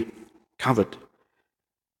should be covered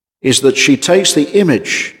is that she takes the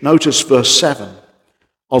image, notice verse 7,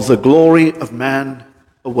 of the glory of man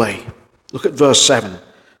away. Look at verse 7.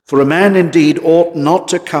 For a man indeed ought not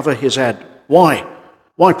to cover his head. Why?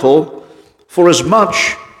 Why, Paul?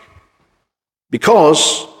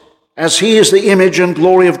 Because as he is the image and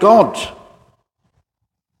glory of God.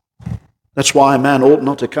 That's why a man ought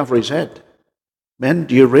not to cover his head. Men,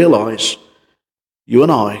 do you realize you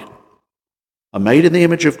and I are made in the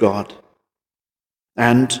image of God,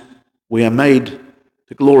 and we are made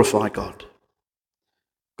to glorify God.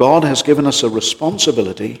 God has given us a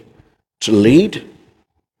responsibility to lead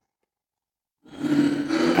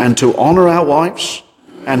and to honor our wives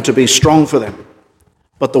and to be strong for them.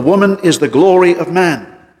 But the woman is the glory of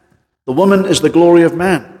man. The woman is the glory of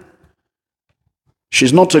man.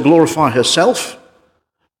 She's not to glorify herself,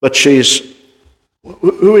 but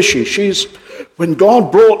who is she? When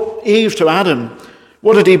God brought Eve to Adam,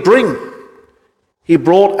 what did he bring?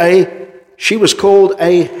 She was called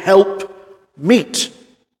a helpmeet.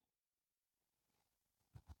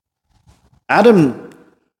 Adam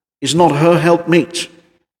is not her helpmeet,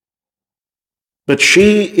 but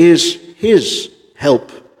she is his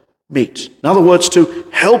helpmeet. In other words, to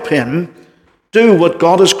help him do what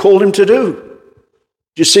God has called him to do.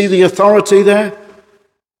 Do you see the authority there?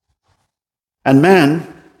 And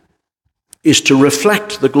man is to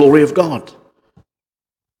reflect the glory of God.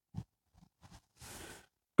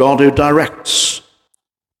 God who directs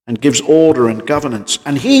and gives order and governance.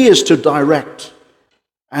 And he is to direct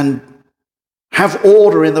and have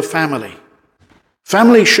order in the family.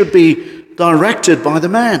 Family should be directed by the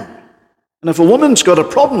man. And if a woman's got a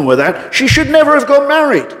problem with that, she should never have got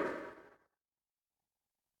married.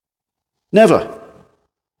 Never.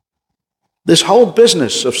 This whole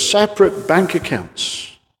business of separate bank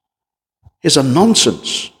accounts is a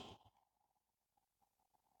nonsense.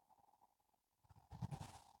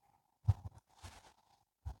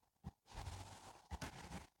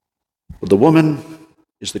 But the woman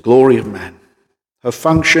is the glory of man. Her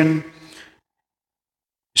function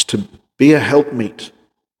is to be a helpmeet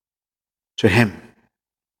to him.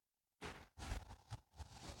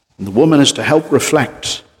 And the woman is to help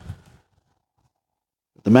reflect.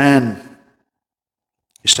 The man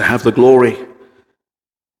is to have the glory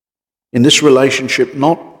in this relationship,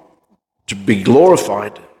 not to be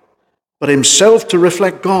glorified, but himself to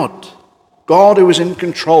reflect God. God who is in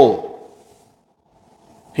control.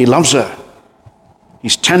 He loves her.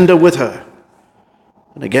 He's tender with her.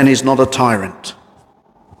 And again, he's not a tyrant.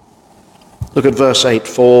 Look at verse 8.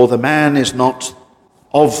 For the man is not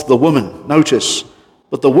of the woman, notice,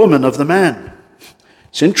 but the woman of the man.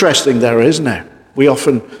 It's interesting there, isn't it? We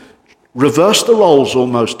often reverse the roles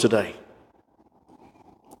almost today.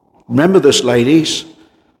 Remember this, ladies.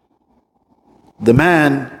 The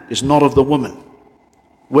man is not of the woman.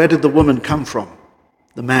 Where did the woman come from?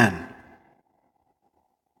 The man.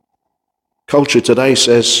 Culture today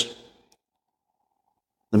says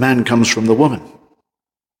the man comes from the woman.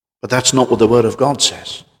 But that's not what the Word of God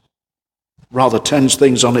says. Rather turns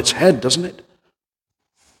things on its head, doesn't it?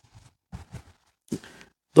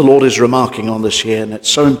 The Lord is remarking on this here, and it's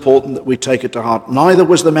so important that we take it to heart. Neither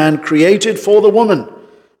was the man created for the woman,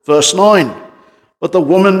 verse 9, but the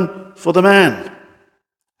woman for the man.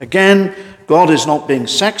 Again, God is not being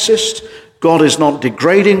sexist. God is not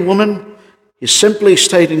degrading woman. He's simply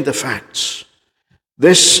stating the facts.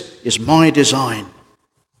 This is my design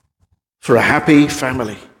for a happy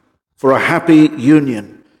family, for a happy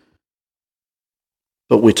union.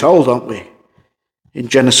 But we're told, aren't we, in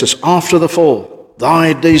Genesis, after the fall,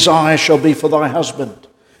 thy desire shall be for thy husband.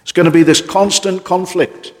 It's going to be this constant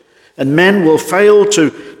conflict. And men will fail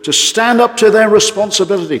to stand up to their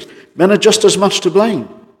responsibilities. Men are just as much to blame.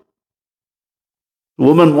 The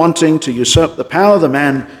woman wanting to usurp the power, the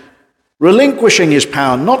man relinquishing his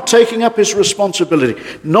power, not taking up his responsibility,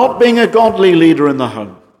 not being a godly leader in the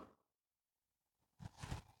home.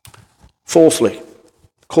 Fourthly,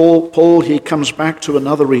 Paul, he comes back to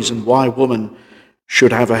another reason why woman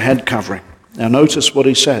should have a head covering. Now notice what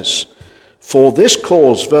he says. For this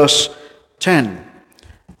cause, verse 10,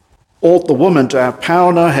 ought the woman to have power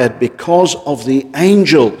on her head because of the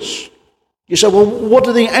angels. You say, well, what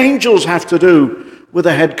do the angels have to do with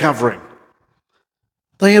a head covering?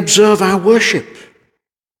 They observe our worship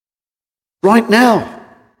right now.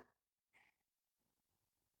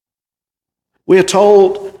 We are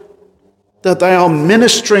told that they are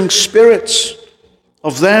ministering spirits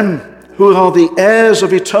of them who are the heirs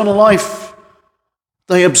of eternal life.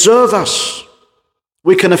 They observe us.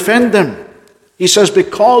 We can offend them. He says,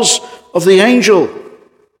 because of the angel.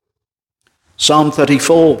 Psalm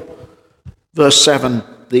 34, verse 7,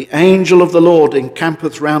 the angel of the Lord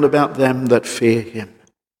encampeth round about them that fear him.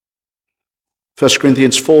 1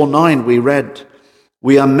 Corinthians 4:9 we read,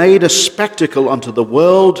 we are made a spectacle unto the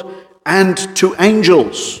world and to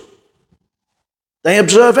angels. They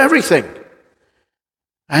observe everything.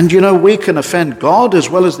 And we can offend God as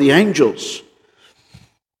well as the angels.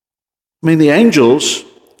 I mean, the angels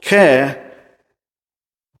care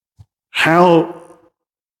how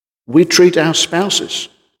we treat our spouses,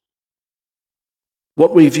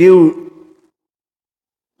 what we view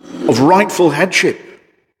of rightful headship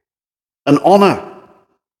and honor.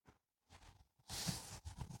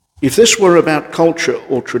 If this were about culture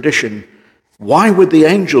or tradition, why would the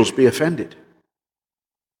angels be offended?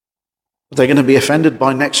 Are they going to be offended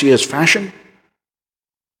by next year's fashion?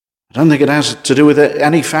 I don't think it has to do with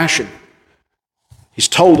any fashion. He's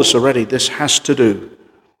told us already this has to do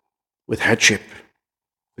with headship,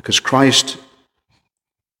 because Christ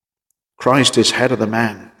is head of the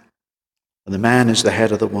man, and the man is the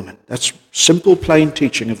head of the woman. That's simple, plain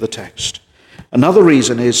teaching of the text. Another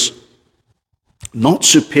reason is not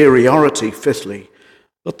superiority, fifthly,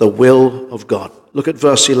 but the will of God. Look at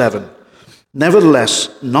verse 11. Nevertheless,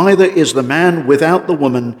 neither is the man without the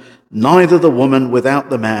woman, neither the woman without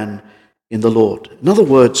the man in the Lord. In other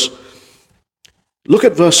words, look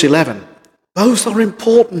at verse 11. Both are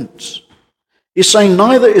important. He's saying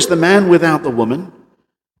neither is the man without the woman.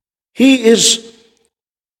 He is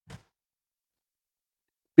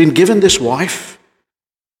been given this wife,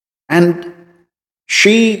 and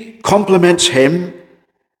she compliments him,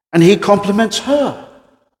 and he compliments her.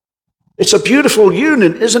 It's a beautiful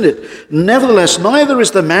union, isn't it? Nevertheless, neither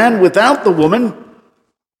is the man without the woman,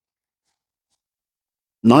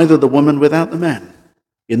 neither the woman without the man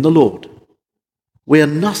in the Lord. We are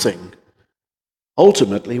nothing,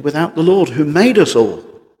 ultimately, without the Lord who made us all.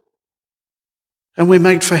 And we're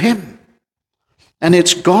made for him. And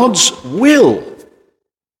it's God's will.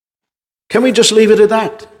 Can we just leave it at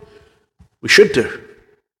that? We should do.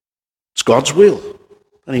 It's God's will.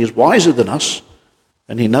 And he is wiser than us.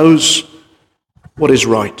 And he knows what is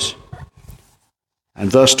right.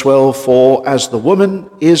 And verse 12, for as the woman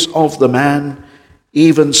is of the man,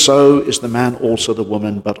 even so is the man also the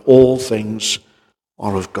woman, but all things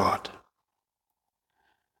are of God.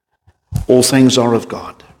 All things are of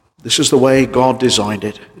God. This is the way God designed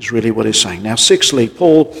it, is really what he's saying. Now, sixthly,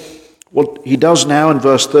 Paul, what he does now in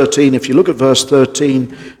verse 13, if you look at verse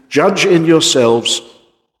 13, judge in yourselves,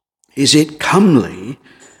 is it comely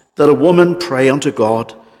that a woman pray unto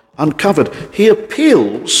God uncovered? He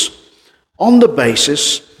appeals on the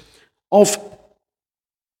basis of,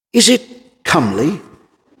 is it comely?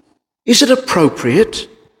 Is it appropriate?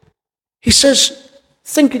 He says,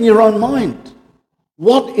 think in your own mind.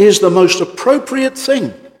 What is the most appropriate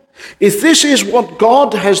thing? If this is what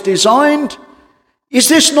God has designed, is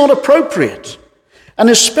this not appropriate? And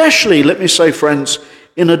especially, let me say, friends,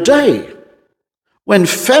 in a day when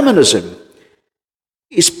feminism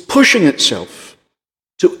is pushing itself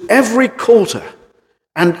to every quarter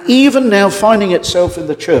and even now finding itself in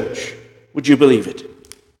the church. Would you believe it?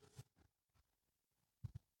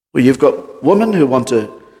 Well, you've got women who want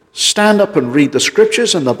to stand up and read the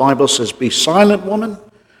scriptures, and the Bible says, be silent, woman.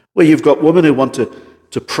 Where you've got women who want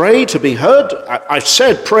to pray, to be heard. I've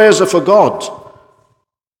said prayers are for God.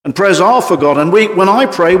 And prayers are for God. And when I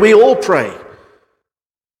pray, we all pray.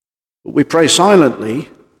 But we pray silently.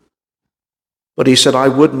 But he said, I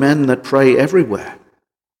would men that pray everywhere,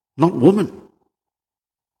 not women.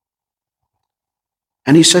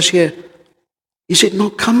 And he says here, is it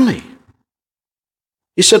not comely?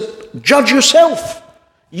 He said, judge yourself.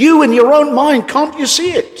 You in your own mind, can't you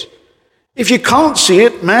see it? If you can't see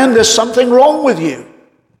it, man, there's something wrong with you.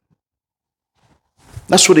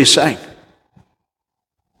 That's what he's saying.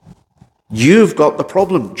 You've got the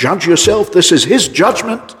problem. Judge yourself. This is his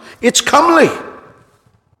judgment. It's comely.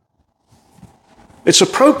 It's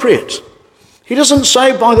appropriate. He doesn't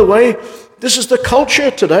say, by the way, this is the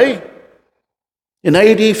culture today in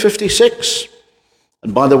AD 56.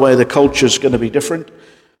 And by the way, the culture is going to be different.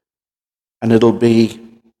 And it'll be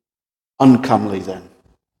uncomely then.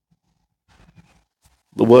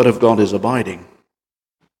 The word of God is abiding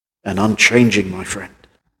and unchanging, my friend.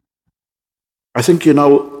 I think you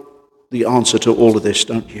know the answer to all of this,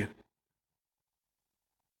 don't you?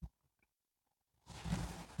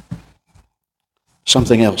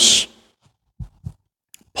 Something else.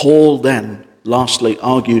 Paul then, lastly,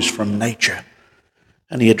 argues from nature,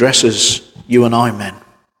 and he addresses you and I, men.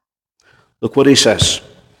 Look what he says.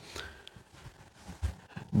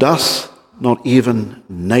 Doth not even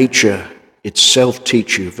nature itself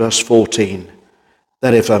teach you, verse 14,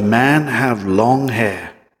 that if a man have long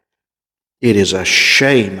hair, it is a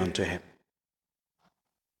shame unto him.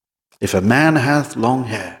 If a man hath long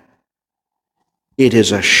hair, it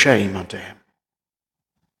is a shame unto him.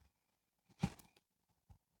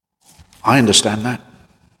 I understand that.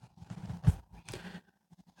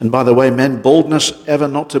 And by the way, men, boldness ever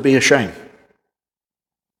not to be ashamed.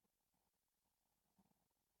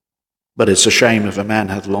 But it's a shame if a man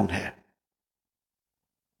hath long hair.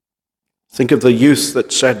 Think of the youth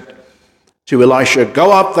that said to Elisha,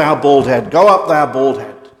 go up thou bald head, go up thou bald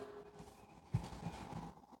head.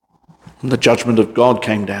 And the judgment of God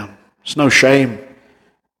came down. There's no shame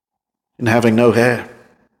in having no hair.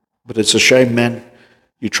 But it's a shame, men,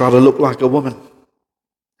 you try to look like a woman.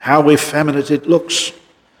 How effeminate it looks.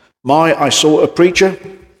 I saw a preacher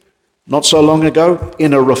not so long ago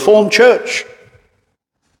in a Reformed church.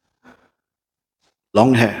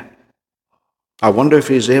 Long hair. I wonder if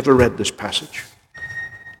he's ever read this passage.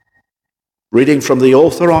 Reading from the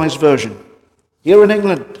Authorized Version. Here in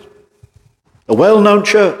England. A well-known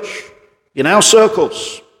church. In our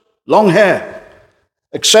circles. Long hair.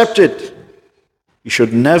 Accepted. You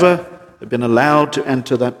should never have been allowed to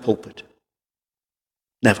enter that pulpit.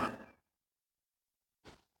 Never.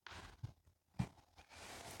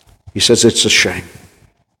 He says it's a shame.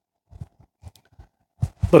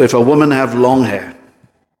 But if a woman have long hair,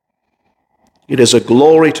 it is a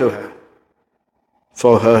glory to her,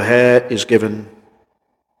 for her hair is given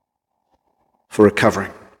for a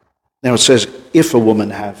covering. Now it says, if a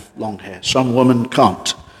woman have long hair. Some women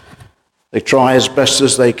can't. They try as best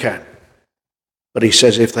as they can. But he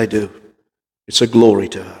says if they do, it's a glory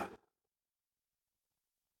to her.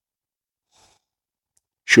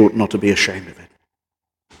 She ought not to be ashamed of it.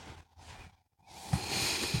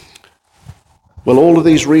 Well, all of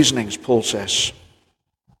these reasonings, Paul says,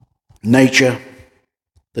 nature,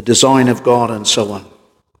 the design of God, and so on.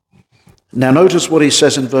 Now notice what he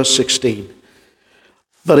says in verse 16.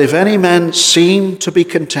 But if any man seem to be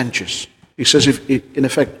contentious, he says, if in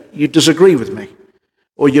effect you disagree with me,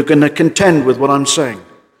 or you're going to contend with what I'm saying,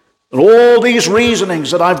 and all these reasonings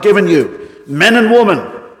that I've given you, men and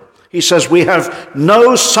women, he says, we have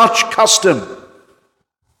no such custom.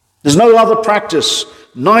 There's no other practice,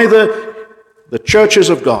 neither the churches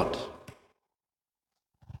of God.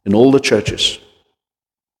 In all the churches,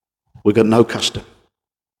 we've got no custom.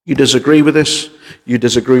 You disagree with this, you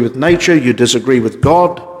disagree with nature, you disagree with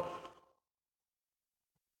God.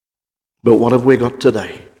 But what have we got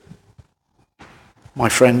today? My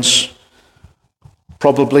friends,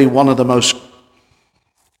 probably one of the most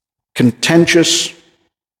contentious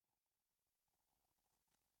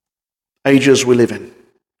ages we live in,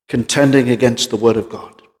 contending against the Word of God.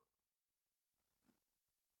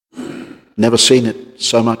 Never seen it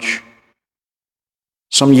so much.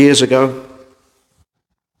 Some years ago,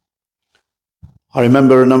 I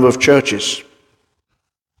remember a number of churches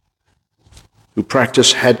who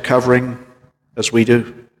practice head covering as we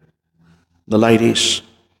do, the ladies,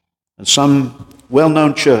 and some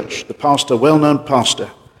well-known church, well-known pastor,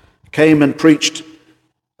 came and preached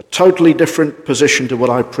a totally different position to what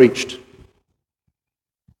I preached.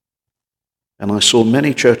 And I saw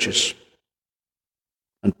many churches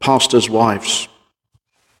and pastors' wives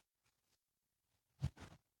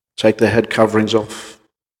take their head coverings off,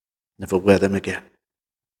 never wear them again.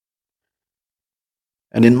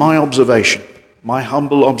 And in my observation, my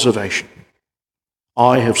humble observation,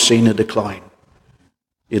 I have seen a decline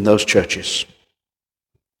in those churches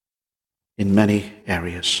in many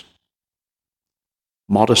areas.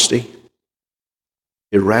 Modesty,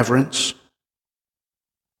 irreverence.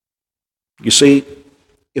 You see,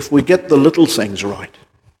 if we get the little things right,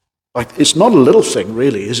 like it's not a little thing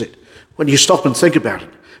really, is it? When you stop and think about it.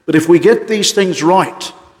 But if we get these things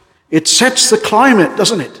right, it sets the climate,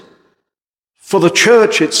 doesn't it? For the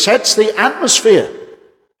church, it sets the atmosphere.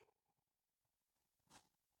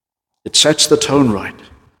 It sets the tone right.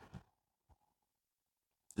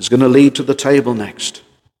 It's going to lead to the table next.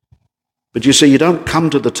 But you see, you don't come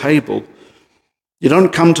to the table, you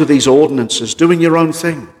don't come to these ordinances doing your own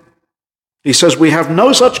thing. He says, we have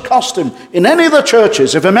no such custom in any of the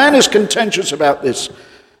churches. If a man is contentious about this,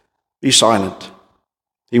 be silent.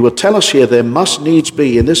 He will tell us here there must needs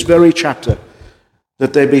be, in this very chapter,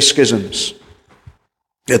 that there be schisms,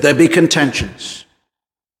 that there be contentions,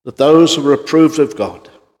 that those who are approved of God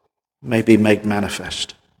may be made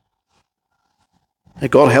manifest. May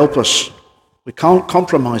God help us. We can't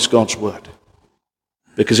compromise God's word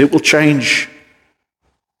because it will change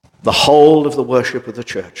the whole of the worship of the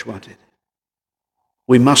church, won't it?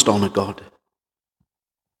 We must honor God.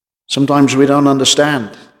 Sometimes we don't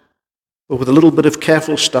understand, but with a little bit of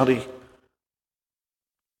careful study,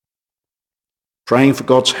 praying for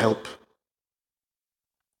God's help,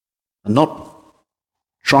 and not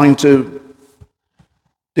trying to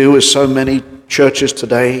do as so many churches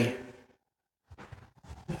today.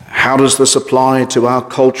 How does this apply to our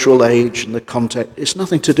cultural age and the context? It's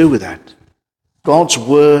nothing to do with that. God's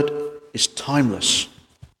word is timeless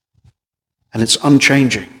and it's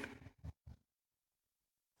unchanging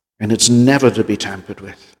and it's never to be tampered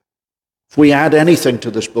with. If we add anything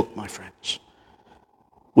to this book, my friends,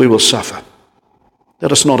 we will suffer.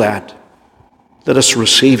 Let us not add. Let us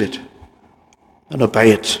receive it and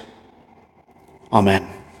obey it. Amen.